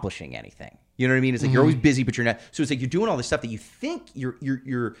accomplishing anything. You know what I mean? It's like you're always busy, but you're not. So it's like you're doing all this stuff that you think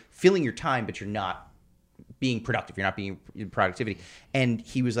you're filling your time, but you're not being productive. You're not being in productivity. And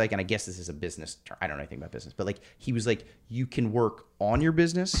he was like, and I guess this is a business term. I don't know anything about business, but like he was like, you can work on your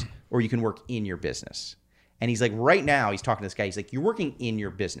business or you can work in your business. And he's like, right now, he's talking to this guy. He's like, you're working in your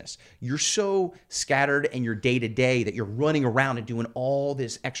business. You're so scattered and you're day to day that you're running around and doing all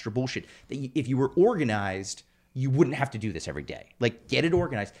this extra bullshit that if you were organized, you wouldn't have to do this every day. Like get it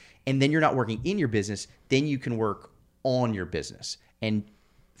organized. And then you're not working in your business. Then you can work on your business and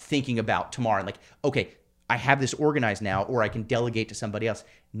thinking about tomorrow. And like, okay, I have this organized now, or I can delegate to somebody else.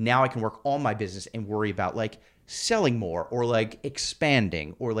 Now I can work on my business and worry about like selling more or like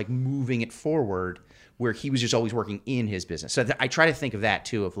expanding or like moving it forward, where he was just always working in his business. So I try to think of that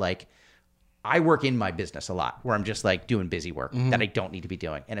too, of like, I work in my business a lot where I'm just like doing busy work that I don't need to be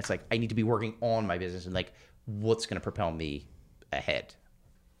doing. And it's like, I need to be working on my business and like, what's going to propel me ahead.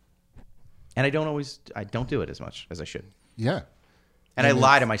 And I don't do it as much as I should. Yeah. And I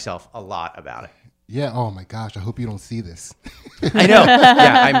lie to myself a lot about it. Yeah. Oh my gosh. I hope you don't see this. I know.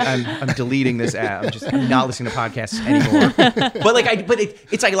 Yeah, I'm deleting this app. I'm just not listening to podcasts anymore. But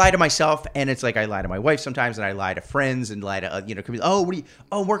it's like I lie to myself, and it's like I lie to my wife sometimes, and I lie to friends, and lie to could be,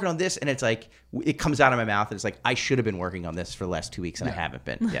 I'm working on this, and it's like it comes out of my mouth, and it's like I should have been working on this for the last 2 weeks, and I haven't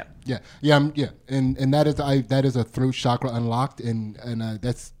been. Yeah. Yeah. And that is a throat chakra unlocked, and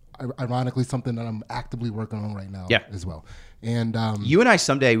that's ironically something that I'm actively working on right now. As well. And you and I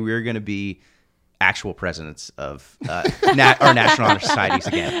someday we're going to be actual presidents of our National Honor Societies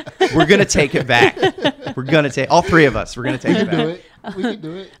again. We're going to take it back. We're going to take all three of us. We're going to take it back. We can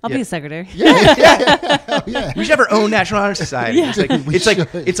do it. I'll be a secretary. Yeah. We should have our own National Honor Society.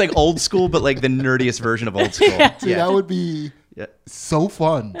 It's like old school, but like the nerdiest version of old school. See, that would be so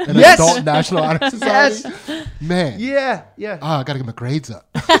fun. An Yes. adult National Honor Society. Man. Yeah. Oh, I got to get my grades up.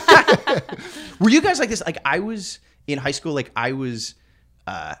 Were you guys like this? Like I was in high school. Like I was.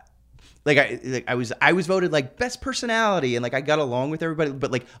 I was voted like best personality, and like I got along with everybody,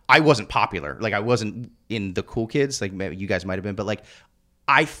 but like I wasn't popular. Like I wasn't in the cool kids. Like maybe you guys might have been, but like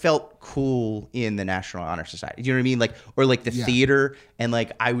I felt cool in the National Honor Society. Do you know what I mean? Like or like the theater, and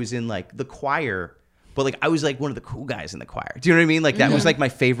like I was in like the choir, but like I was like one of the cool guys in the choir. Do you know what I mean? Like that was like my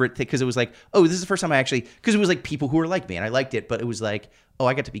favorite thing, because it was like, oh, this is the first time I actually, because it was like people who were like me, and I liked it, but it was like, oh,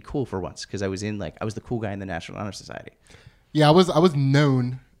 I got to be cool for once, because I was the cool guy in the National Honor Society. Yeah, I was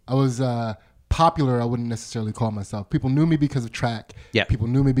known. I was popular. I wouldn't necessarily call myself. People knew me because of track. Yeah. People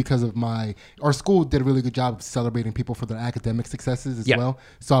knew me because of our school did a really good job of celebrating people for their academic successes as well.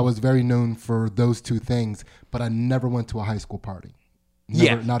 So I was very known for those two things, but I never went to a high school party.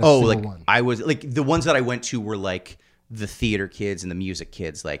 Not a single one. I was like, the ones that I went to were like the theater kids and the music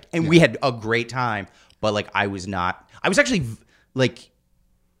kids, like, and we had a great time, but like I was actually like,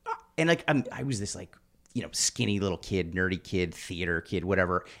 and like I was this like, skinny little kid, nerdy kid, theater kid,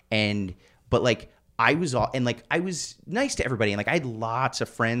 whatever. But like I was nice to everybody. And like I had lots of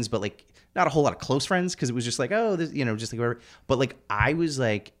friends, but like not a whole lot of close friends, because it was just like, oh, this, just like whatever. But like I was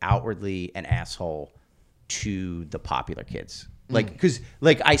like outwardly an asshole to the popular kids. Like, because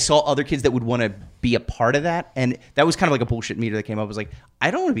like I saw other kids that would want to be a part of that. And that was kind of like a bullshit meter that came up. I was like,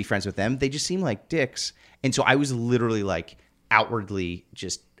 I don't want to be friends with them. They just seem like dicks. And so I was literally like outwardly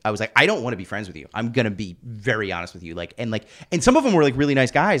I was like, I don't want to be friends with you. I'm going to be very honest with you. And some of them were like really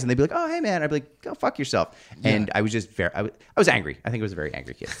nice guys, and they'd be like, oh, hey man. I'd be like, go fuck yourself. And I was just I was angry. I think I was a very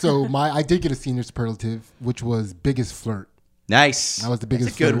angry kid. So I did get a senior superlative, which was biggest flirt. Nice. That was the biggest.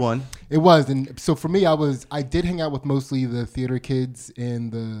 That's a good flirt. one. It was. And so for me, I did hang out with mostly the theater kids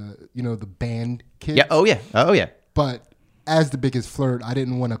and the band kids. Yeah. Oh yeah. But as the biggest flirt, I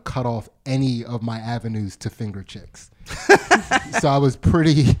didn't want to cut off any of my avenues to finger chicks. So I was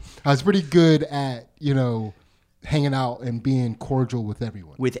pretty good at, hanging out and being cordial with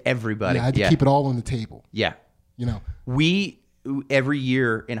everyone. With everybody. Yeah, I had to keep it all on the table. Yeah. We, every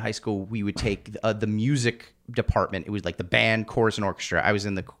year in high school, we would take the music department. It was like the band, chorus, and orchestra. I was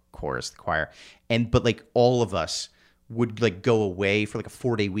in the chorus, the choir. But like all of us would like go away for like a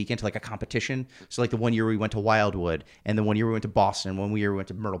 4-day weekend to like a competition. So like the one year we went to Wildwood, and the one year we went to Boston, one year we went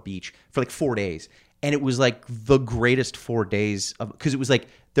to Myrtle Beach for like 4 days. And it was like the greatest 4 days because it was like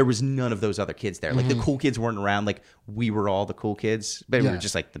there was none of those other kids there. Like the cool kids weren't around. Like we were all the cool kids, but we were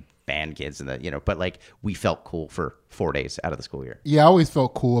just like band kids and but like we felt cool for 4 days out of the school year. Yeah, I always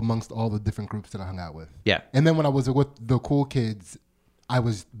felt cool amongst all the different groups that I hung out with. Yeah. And then when I was with the cool kids, I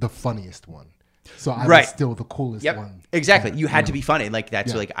was the funniest one. So I Right. was still the coolest Yep. one. Exactly. Yeah, You had to be funny. Like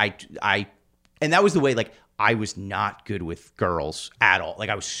that's Yeah. like I and that was the way like I was not good with girls at all. Like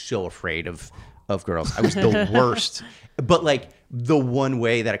I was so afraid of girls. I was the worst. But like the one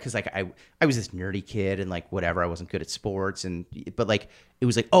way that cuz like I was this nerdy kid and like whatever, I wasn't good at sports but like it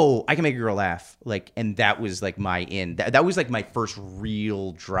was like, "Oh, I can make a girl laugh." Like and that was like my that was like my first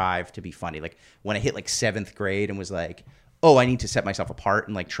real drive to be funny. Like when I hit like 7th grade and was like, "Oh, I need to set myself apart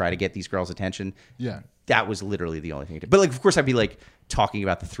and like try to get these girls' attention." Yeah. That was literally the only thing I did. But like, of course, I'd be like talking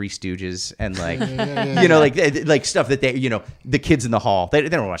about the Three Stooges and like, like stuff that they, the kids in the hall. They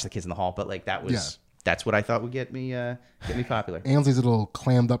don't watch the kids in the hall, but like that was that's what I thought would get me popular. Ansley's a little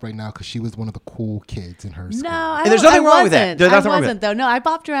clammed up right now because she was one of the cool kids in her school. No, And there's nothing wrong with that. There's nothing I wrong with wasn't though. No, I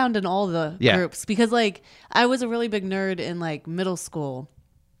bopped around in all the Yeah. groups because like I was a really big nerd in like middle school,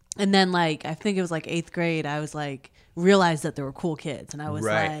 and then like I think it was like 8th grade. I was like realized that there were cool kids, and I was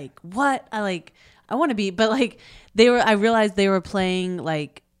Right. like, what? I want to be, but like I realized they were playing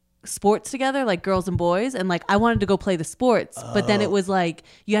like sports together, like girls and boys, and like I wanted to go play the sports, but then it was like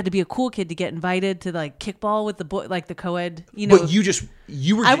you had to be a cool kid to get invited to like kickball with the boy, like the co-ed. But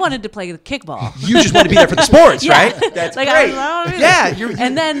you were. I wanted to play the kickball. You just want to be there for the sports, Yeah. right? That's Like, great. I was like, Yeah,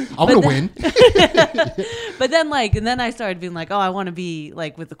 and then I'm going to win. But then and then I started being like, oh, I want to be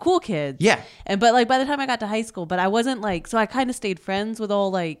like with the cool kids. Yeah. But like by the time I got to high school, but I wasn't like, so I kind of stayed friends with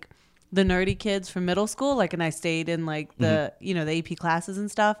all like the nerdy kids from middle school. Like, and I stayed in like the, the AP classes and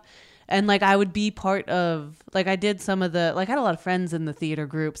stuff. And like, I would be part of, like, I did some of the, like, I had a lot of friends in the theater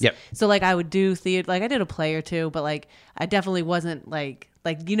groups. Yep. So like I would do theater, like I did a play or two, but like, I definitely wasn't like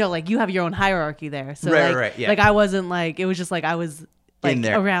you have your own hierarchy there. So Right, like, right, yeah. like I wasn't like, it was just like, I was like In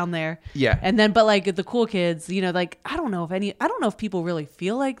there. around there. Yeah. And then, but like the cool kids, like I don't know if people really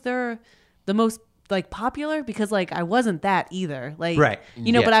feel like they're the most like popular because like I wasn't that either. Like, Right.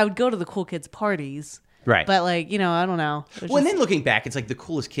 Yeah. but I would go to the cool kids parties. Right. But like, I don't know. It was Well, and just- then looking back, it's like the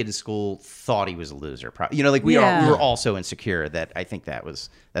coolest kid in school thought he was a loser. Like we Yeah. were all so insecure that I think that's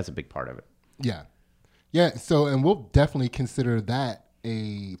a big part of it. Yeah. Yeah. So, and we'll definitely consider that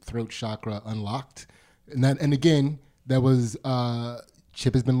a throat chakra unlocked. And again, that was,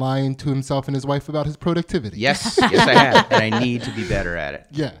 Chip has been lying to himself and his wife about his productivity. Yes, yes, I have, and I need to be better at it.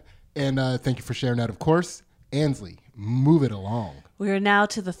 Yeah. And thank you for sharing that, of course. Ansley, move it along. we are now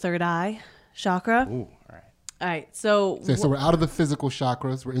to the third eye chakra. Ooh, all right. All right. So, So we're out of the physical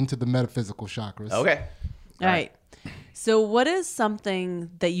chakras. We're into the metaphysical chakras. Okay. all right. So what is something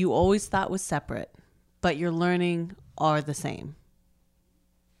that you always thought was separate, but you're learning are the same?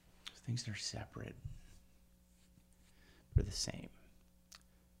 Things that are separate but are the same.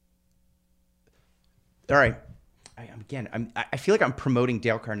 All right. I feel like I'm promoting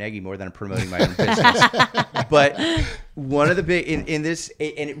Dale Carnegie more than I'm promoting my own business. But one of the big in this,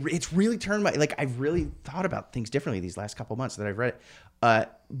 and it's really turned my I've really thought about things differently these last couple of months that I've read it.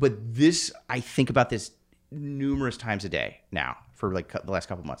 But this, I think about this numerous times a day now for like the last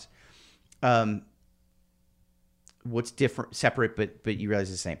couple of months. What's different, separate, but you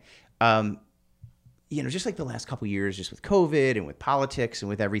realize it's the same. Just like the last couple of years, just with COVID and with politics and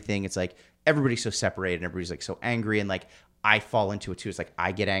with everything, it's like everybody's so separated and everybody's like so angry. And like, I fall into it too. It's like,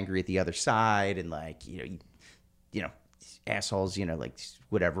 I get angry at the other side and like, assholes, like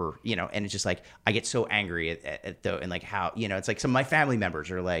whatever, and it's just like, I get so angry at and like how, it's like some of my family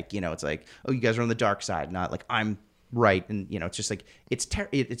members are like, it's like, oh, you guys are on the dark side, not like I'm right. And, it's just like, it's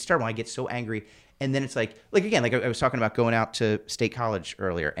terrible. I get so angry. And then it's like again, like I was talking about going out to State College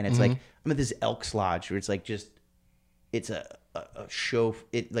earlier, and it's like I'm at this Elks Lodge where it's like it's a show,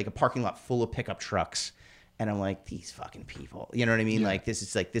 like a parking lot full of pickup trucks, and I'm like, these fucking people, you know what I mean? Yeah. Like this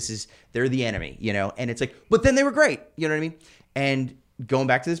is they're the enemy, and it's like, but then they were great, you know what I mean? And going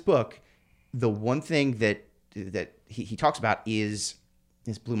back to this book, the one thing that he talks about is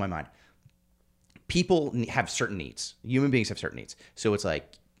this blew my mind. People have certain needs. Human beings have certain needs. So it's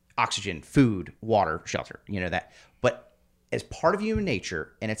like oxygen, food, water, shelter, that. But as part of human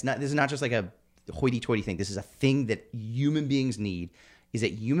nature, and this is not just like a hoity-toity thing. This is a thing that human beings need, is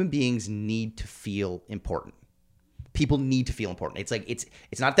that human beings need to feel important. People need to feel important. It's like, it's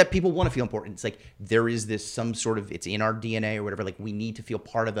not that people want to feel important. It's like there is this some sort of, it's in our DNA or whatever. Like we need to feel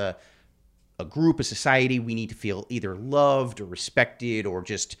part of a group, a society. We need to feel either loved or respected or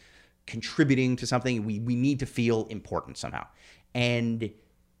just contributing to something. We need to feel important somehow. And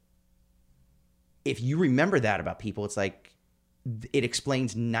if you remember that about people, it's like it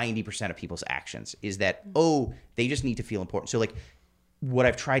explains 90% of people's actions is that, oh, they just need to feel important. So like what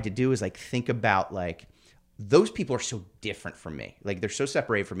I've tried to do is like think about like those people are so different from me. Like they're so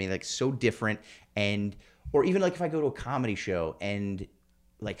separated from me, like so different. And or even like if I go to a comedy show and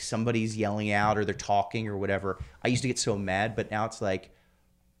like somebody's yelling out or they're talking or whatever, I used to get so mad, but now it's like,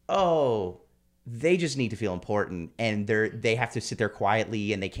 oh, they just need to feel important, and they have to sit there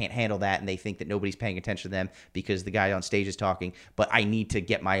quietly and they can't handle that, and they think that nobody's paying attention to them because the guy on stage is talking, but I need to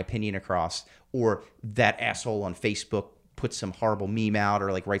get my opinion across. Or that asshole on Facebook puts some horrible meme out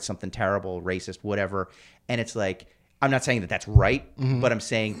or like writes something terrible, racist, whatever. And it's like, I'm not saying that that's right, but I'm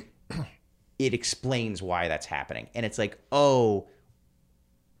saying it explains why that's happening. And it's like, oh,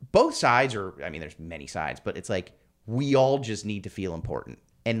 both sides, or I mean, there's many sides, but it's like we all just need to feel important.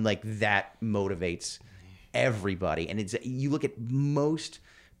 And like that motivates everybody. And it's you look at most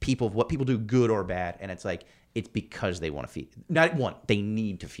people, what people do, good or bad, and it's like it's because they want to feel they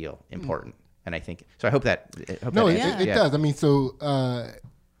need to feel important. And I think so. I hope that. It answers. does. I mean, so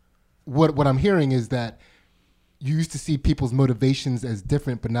what I'm hearing is that you used to see people's motivations as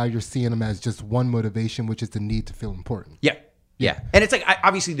different, but now you're seeing them as just one motivation, which is the need to feel important. Yeah. And it's like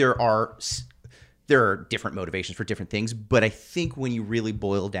obviously there are different motivations for different things, but I think when you really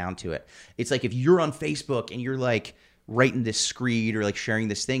boil down to it, it's like if you're on Facebook and you're like writing this screed or like sharing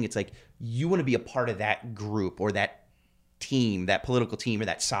this thing, it's like you want to be a part of that group or that team, that political team or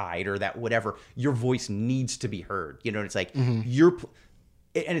that side or that whatever. Your voice needs to be heard. You know, and it's like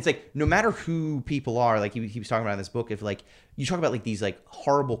and it's like no matter who people are, like he was talking about in this book, if like you talk about like these like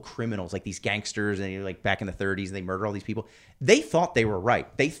horrible criminals, like these gangsters, and you're like back in the 30s and they murder all these people. They thought they were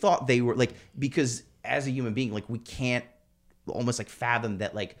right. They thought they were like, because as a human being, like we can't almost like fathom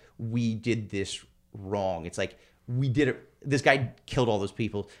that like we did this wrong. It's like we did it. This guy killed all those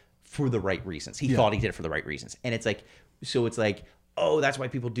people for the right reasons. He thought he did it for the right reasons. And it's like, so it's like, oh, that's why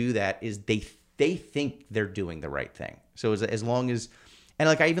people do that, is they think they're doing the right thing. So as long as, and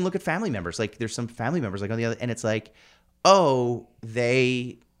like I even look at family members, like there's some family members like on the other, and it's like, oh,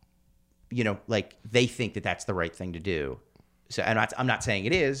 they, you know, like they think that that's the right thing to do. So I'm not saying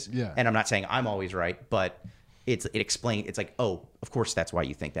it is, and I'm not saying I'm always right, but it explains. It's like, oh, of course that's why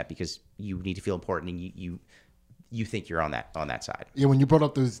you think that, because you need to feel important and you think you're on that side. Yeah, when you brought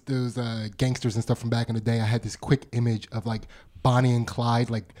up those gangsters and stuff from back in the day, I had this quick image of like Bonnie and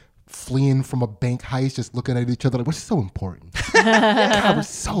Clyde like fleeing from a bank heist, just looking at each other like, we're so important. God, we're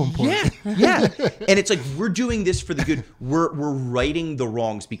so important. Yeah. And it's like, we're doing this for the good. We're righting the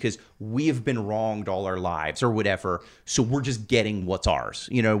wrongs because we have been wronged all our lives or whatever. So we're just getting what's ours.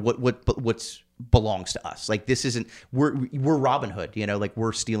 You know, what's belongs to us. Like this isn't, we're Robin Hood, you know, like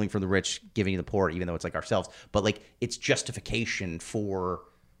we're stealing from the rich, giving to the poor, even though it's like ourselves. But like it's justification for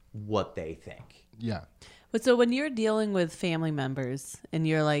what they think. Yeah. But so when you're dealing with family members and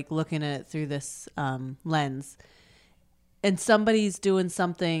you're like looking at it through this lens, and somebody's doing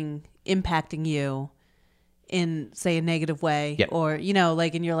something impacting you in, say, a negative way, or, you know,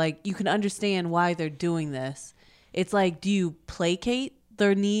 like, and you're like, you can understand why they're doing this. It's like, do you placate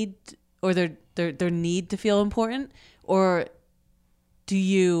their need or their need to feel important? Or do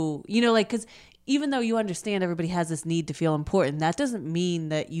you know, like, because even though you understand everybody has this need to feel important, that doesn't mean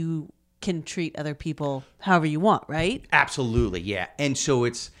that you can treat other people however you want, right? Absolutely, yeah. And so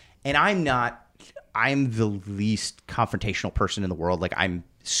I'm the least confrontational person in the world. Like I'm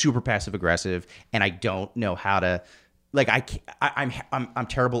super passive aggressive, and I don't know how to, like I'm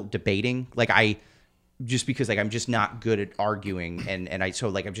terrible at debating. Like just because like I'm just not good at arguing, and I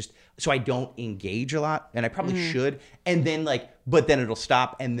don't engage a lot, and I probably should. And then but then it'll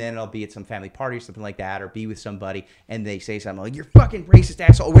stop, and then I'll be at some family party or something like that, or be with somebody and they say something like, "You're fucking racist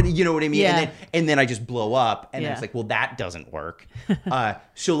asshole," you know what I mean? Yeah. And then I just blow up, and then it's like, well, that doesn't work. I'll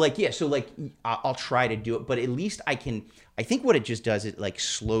try to do it, but at least I think what it just does, it like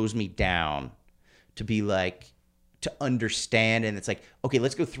slows me down to be like, to understand. And it's like, okay,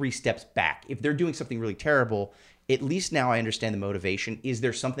 let's go 3 steps back. If they're doing something really terrible, at least now I understand the motivation. Is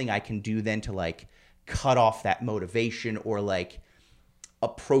there something I can do then to like cut off that motivation, or like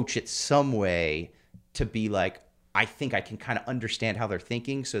approach it some way to be like, I think I can kind of understand how they're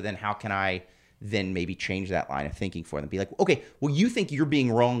thinking. So then how can I then maybe change that line of thinking for them? Be like, okay, well, you think you're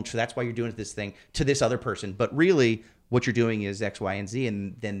being wronged, so that's why you're doing this thing to this other person. But really what you're doing is X, Y, and Z.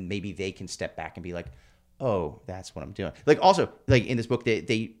 And then maybe they can step back and be like, oh, that's what I'm doing. Like also, like in this book,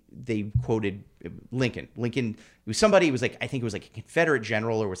 they quoted Lincoln. Lincoln, it was somebody, it was like, I think it was like a Confederate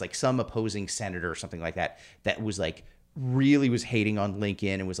general, or was like some opposing senator or something like that, that was like really was hating on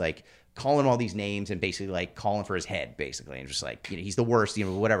Lincoln and was like calling all these names and basically like calling for his head, basically, and just like, you know, he's the worst, you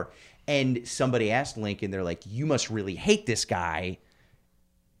know, whatever. And somebody asked Lincoln, they're like, you must really hate this guy,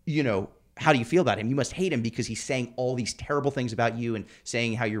 you know, how do you feel about him? You must hate him because he's saying all these terrible things about you and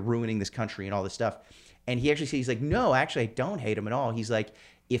saying how you're ruining this country and all this stuff. And he actually says, he's like, no, actually, I don't hate him at all. He's like,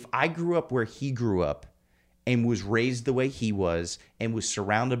 if I grew up where he grew up and was raised the way he was and was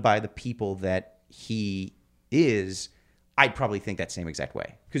surrounded by the people that he is, I'd probably think that same exact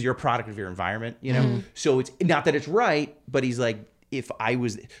way because you're a product of your environment, you know? So it's not that it's right, but he's like, if I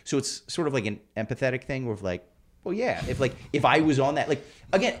was, so it's sort of like an empathetic thing where like, well, yeah, if I was on that, like,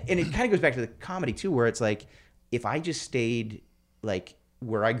 again, and it kind of goes back to the comedy too, where it's like, if I just stayed like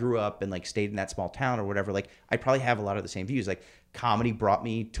where I grew up and like stayed in that small town or whatever, like I'd probably have a lot of the same views. Like comedy brought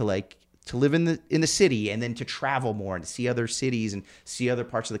me to like, to live in the city and then to travel more and to see other cities and see other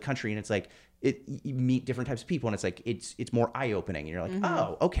parts of the country. And it's like, you meet different types of people and it's like, it's more eye-opening and you're like,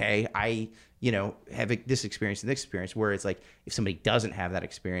 oh, okay. I, have this experience and this experience where it's like, if somebody doesn't have that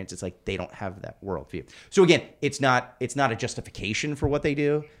experience, it's like, they don't have that worldview. So again, it's not a justification for what they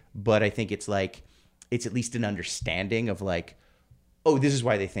do, but I think it's like, it's at least an understanding of like, oh, this is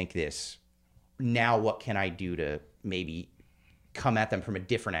why they think this. Now what can I do to maybe come at them from a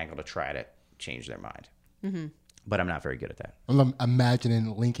different angle to try to change their mind? Mm-hmm. But I'm not very good at that. I'm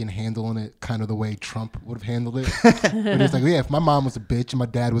imagining Lincoln handling it kind of the way Trump would have handled it. But he's like, yeah, if my mom was a bitch and my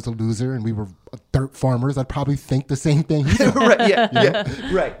dad was a loser and we were dirt farmers, I'd probably think the same thing. Right,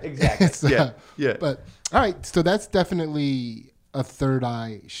 yeah, right, exactly. So, yeah. But all right, so that's definitely a third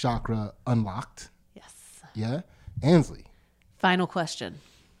eye chakra unlocked. Yes. Yeah. Ansley. Final question.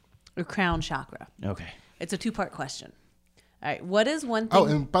 Or crown chakra. Okay. It's a 2-part question. All right. What is one thing? Oh,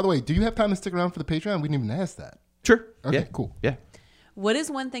 and by the way, do you have time to stick around for the Patreon? We didn't even ask that. Sure. Okay, Yeah. cool. Yeah. What is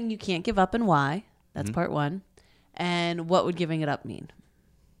one thing you can't give up and why? That's part 1. And what would giving it up mean?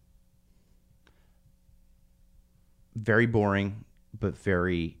 Very boring, but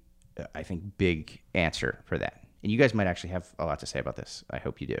very, I think, big answer for that. And you guys might actually have a lot to say about this. I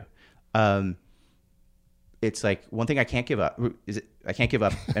hope you do. It's like one thing I can't give up. I can't give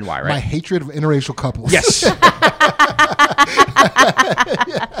up, and why? Right? My hatred of interracial couples. Yes. Like,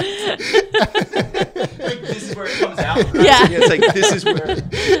 this is where it comes out. Right? Yeah. It's like this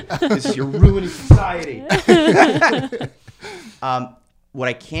is you're ruining society. What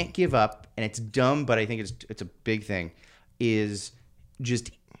I can't give up, and it's dumb, but I think it's a big thing, is just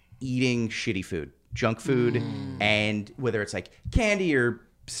eating shitty food, junk food, and whether it's like candy or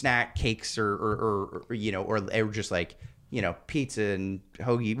snack cakes or just like pizza and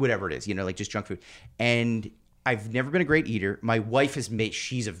hoagie, whatever it is, like just junk food. And I've never been a great eater. My wife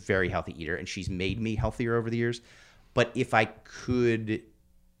she's a very healthy eater and she's made me healthier over the years. But if I could,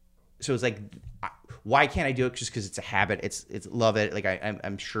 so it's like, why can't I do it? Just because it's a habit. It's love it. Like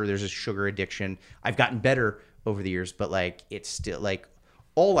I'm sure there's a sugar addiction. I've gotten better over the years, but like it's still like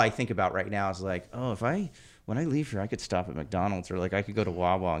all I think about right now is like, oh, when I leave here, I could stop at McDonald's or like I could go to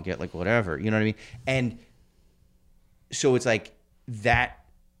Wawa and get like whatever, you know what I mean? And so it's like that.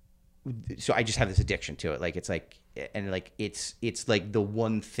 So I just have this addiction to it. Like it's like, and like it's like the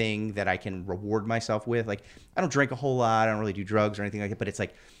one thing that I can reward myself with. Like I don't drink a whole lot. I don't really do drugs or anything like that. But it's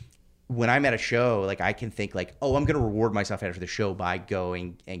like when I'm at a show, like I can think like, oh, I'm going to reward myself after the show by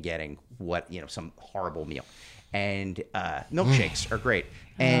going and getting some horrible meal. And milkshakes are great.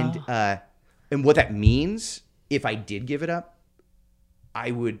 And what that means, if I did give it up,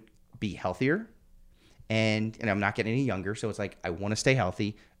 I would be healthier. And I'm not getting any younger. So it's like, I want to stay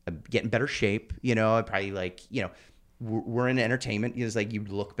healthy, get in better shape. I probably like, we're in entertainment. It's like you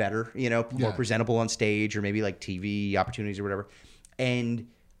look better, more presentable on stage or maybe like TV opportunities or whatever. And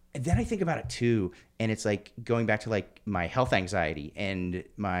then I think about it too. And it's like going back to like my health anxiety and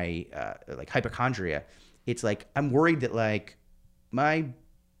my like hypochondria. It's like, I'm worried that like my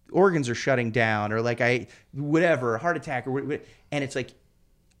organs are shutting down or like a heart attack or and it's like,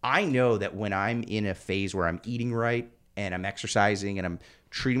 I know that when I'm in a phase where I'm eating right and I'm exercising and I'm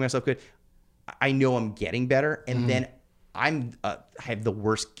treating myself good, I know I'm getting better. And then I have the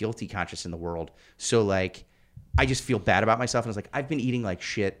worst guilty conscience in the world. So like, I just feel bad about myself. And it's like, I've been eating like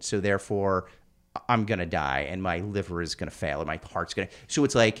shit. So therefore I'm going to die and my liver is going to fail and my heart's going to, so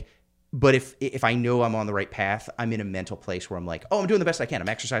it's like, but if I know I'm on the right path, I'm in a mental place where I'm like, oh, I'm doing the best I can. I'm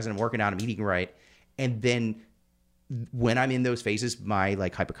exercising, I'm working out, I'm eating right. And then when I'm in those phases, my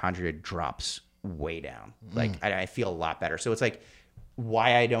like hypochondria drops way down. Like I feel a lot better. So it's like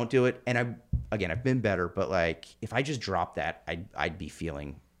why I don't do it. And I've been better, but like if I just drop that, I'd be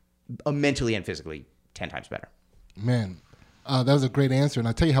feeling mentally and physically 10 times better. Man, that was a great answer. And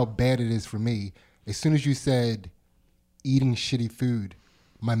I'll tell you how bad it is for me. As soon as you said eating shitty food,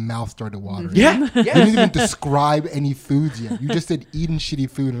 my mouth started watering. Yeah. You didn't even describe any foods yet. You just said eating shitty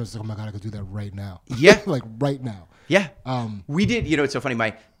food. And I was like, oh my God, I could do that right now. Yeah. Like right now. Yeah. We did, it's so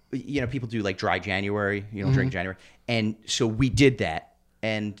funny. people do like dry January, you don't drink January. And so we did that,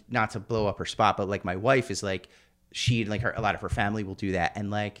 and not to blow up her spot, but like my wife is like, she like a lot of her family will do that.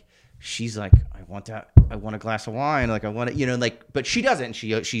 And like, she's like, I want a glass of wine. Like I want it, like, but she doesn't.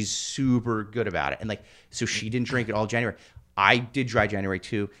 She's super good about it. And like, so she didn't drink it all January. I did dry January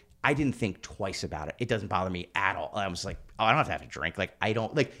too. I didn't think twice about it. It doesn't bother me at all. I was like, oh, I don't have to drink. Like, I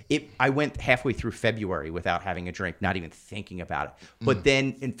don't like it. I went halfway through February without having a drink, not even thinking about it. But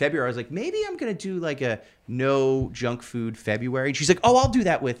then in February, I was like, maybe I'm going to do like a no junk food February. And she's like, oh, I'll do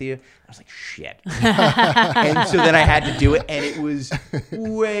that with you. I was like, shit. And so then I had to do it. And it was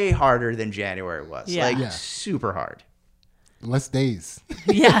way harder than January was. Yeah. Like Yeah. super hard. Less days.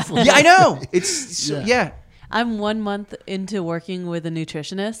 Yeah. Yeah, I know. It's yeah. I'm 1 month into working with a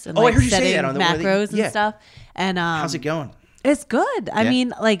nutritionist and Oh, I like heard you say setting that on the- macros yeah. and stuff. And How's it going? it's good. I Yeah.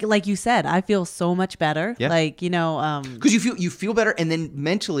 mean, like you said, I feel so much better. Yeah. Like, Because you feel better, and then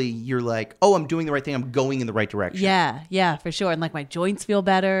mentally you're like, oh, I'm doing the right thing. I'm going in the right direction. yeah, for sure. And like my joints feel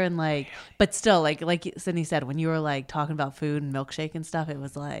better and like, but still like Sydney said, when you were like talking about food and milkshake and stuff, it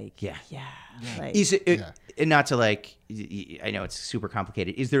was like, Yeah. like, Is it, Yeah. and not to like, I know it's super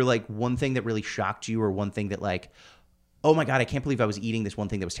complicated. Is there like one thing that really shocked you, or one thing that like, oh my God, I can't believe I was eating this one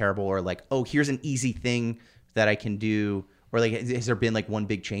thing that was terrible, or like, oh, here's an easy thing that I can do, or like, has there been like one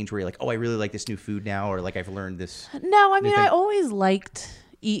big change where you're like, oh, I really like this new food now, or like I've learned this? No, I mean, thing? I always liked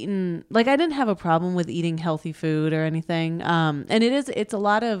eating, like I didn't have a problem with eating healthy food or anything. And it's a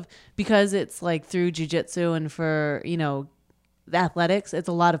lot of, because it's like through jujitsu and for, the athletics, it's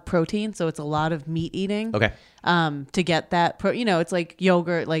a lot of protein. So it's a lot of meat eating. Okay. To get that, it's like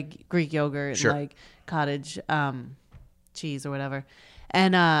yogurt, like Greek yogurt Sure. and like cottage, cheese or whatever.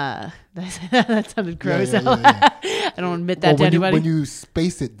 And that sounded gross. yeah. I don't admit that to anybody. When you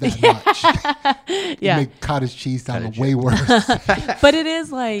space it that much, Yeah. you make cottage cheese sound way worse. But it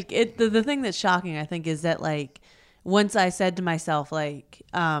is like the thing that's shocking, I think, is that like once I said to myself like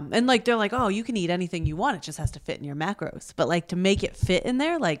and like they're like, oh, you can eat anything you want, it just has to fit in your macros. But like to make it fit in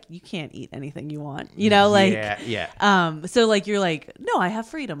there, like you can't eat anything you want, like Yeah. so like you're like, no, I have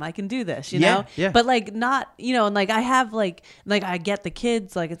freedom, I can do this, Yeah, yeah. but like not, and like I have like I get the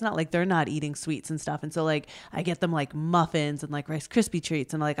kids, like it's not like they're not eating sweets and stuff, and so like I get them like muffins and like Rice Krispie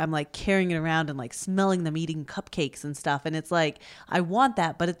treats, and like I'm like carrying it around and like smelling them eating cupcakes and stuff, and it's like I want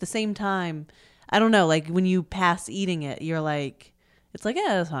that, but at the same time, I don't know, like when you pass eating it, you're like, it's like,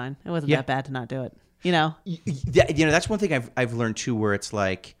 yeah, that's fine, it wasn't Yeah. that bad to not do it, That's one thing I've learned too, where it's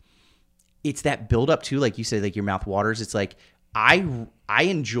like, it's that build up too, like you say, like your mouth waters. It's like I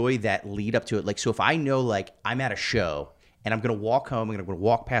enjoy that lead up to it. Like, so if I know like I'm at a show and I'm gonna walk home, I'm gonna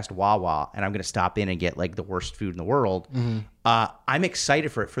walk past Wawa, and I'm gonna stop in and get like the worst food in the world, I'm excited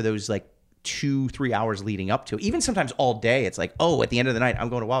for those like 2-3 hours leading up to it. Even sometimes all day. It's like, oh, at the end of the night, I'm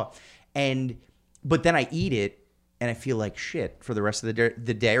going to Wawa, but then I eat it. And I feel like shit for the rest of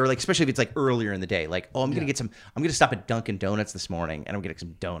the day, or like especially if it's like earlier in the day, like, oh, I'm gonna stop at Dunkin' Donuts this morning, and I'm gonna get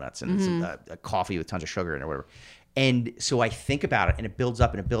some donuts and some a coffee with tons of sugar in it or whatever. And so I think about it, and it builds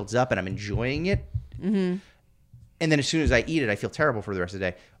up and it builds up, and I'm enjoying it. Mm-hmm. And then as soon as I eat it, I feel terrible for the rest of the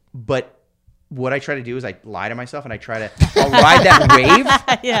day. But what I try to do is I lie to myself, and I'll ride that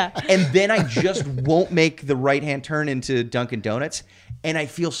wave. yeah. And then I just won't make the right-hand turn into Dunkin' Donuts. And I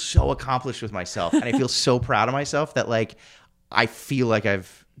feel so accomplished with myself. And I feel so proud of myself that, like, I feel like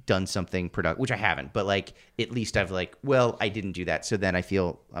I've done something productive, which I haven't. But, like, at least I've, like, well, I didn't do that. So then I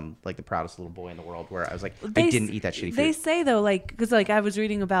feel I'm, like, the proudest little boy in the world, where I was like, I didn't eat that shitty food. They say, though, like, because, like, I was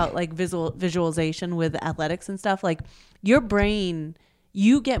reading about, like, visualization with athletics and stuff. Like, your brain...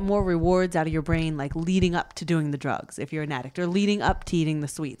 you get more rewards out of your brain like leading up to doing the drugs if you're an addict, or leading up to eating the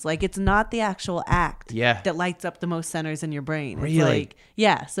sweets. Like it's not the actual act that lights up the most centers in your brain. Really? It's like,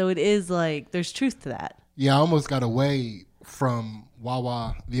 yeah. So it is like there's truth to that. Yeah, I almost got away from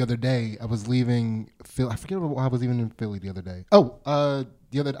Wawa the other day. I was leaving Philly. I forget why I was even in Philly the other day.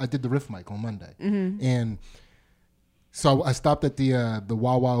 I did the Riff Mic on Monday, and so I stopped at the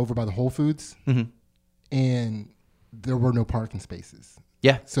Wawa over by the Whole Foods, and there were no parking spaces.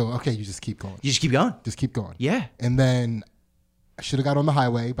 Yeah. So, okay, you just keep going. You just keep going. Just keep going. Yeah. And then I should have got on the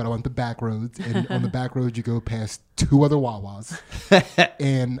highway, but I went the back roads. And on the back roads, you go past 2 other Wawas.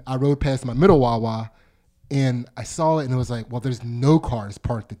 And I rode past my middle Wawa, and I saw it, and it was like, well, there's no cars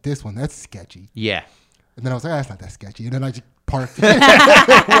parked at this one. That's sketchy. Yeah. And then I was like, that's not that sketchy. And then I just parked.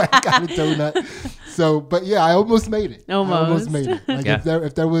 I got a donut. So, but yeah, I almost made it. Almost. Like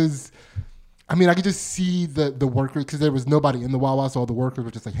if there was... I mean, I could just see the workers, because there was nobody in the Wawa, so all the workers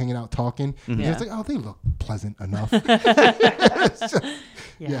were just like hanging out talking. And I was like, oh, they look pleasant enough.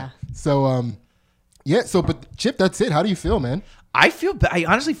 Yeah. So, but Chip, that's it. How do you feel, man? I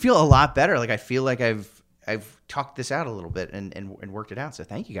honestly feel a lot better. Like I feel like I've talked this out a little bit and worked it out. So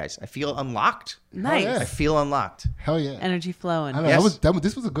thank you guys. I feel unlocked. Nice. yeah. I feel unlocked. Hell yeah. Energy flowing. I know, Yes.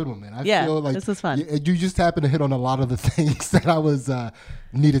 this was a good one, man. I Yeah, feel like this was fun. You just happened to hit on a lot of the things that I was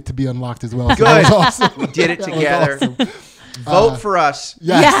needed to be unlocked as well. So Good. that was awesome. We did it That was together. awesome. Vote for us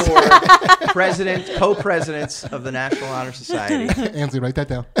Yes. for co-presidents of the National Honor Society. Ansley, write that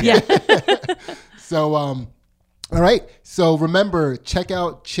down. Yeah. So, all right. So remember, check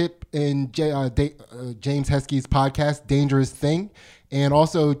out Chip and James Heskey's podcast, Dangerous Thing. And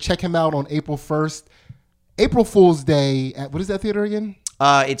also check him out on April 1st, April Fool's Day at, what is that theater again?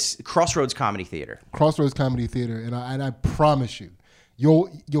 It's Crossroads Comedy Theater. Crossroads Comedy Theater. And I promise you,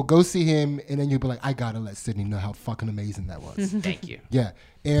 you'll go see him and then you'll be like, I got to let Sydney know how fucking amazing that was. Thank you. Yeah.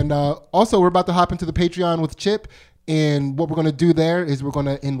 And also, we're about to hop into the Patreon with Chip. And what we're going to do there is we're going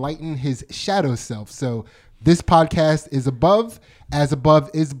to enlighten his shadow self. So this podcast is above. As above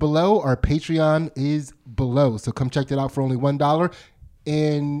is below. Our Patreon is below. So come check that out for only $1.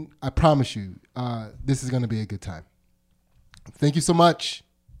 And I promise you, this is going to be a good time. Thank you so much.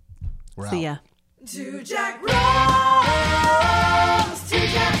 We're See out. ya. Two Jack Rose, two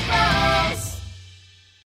Jack Rose.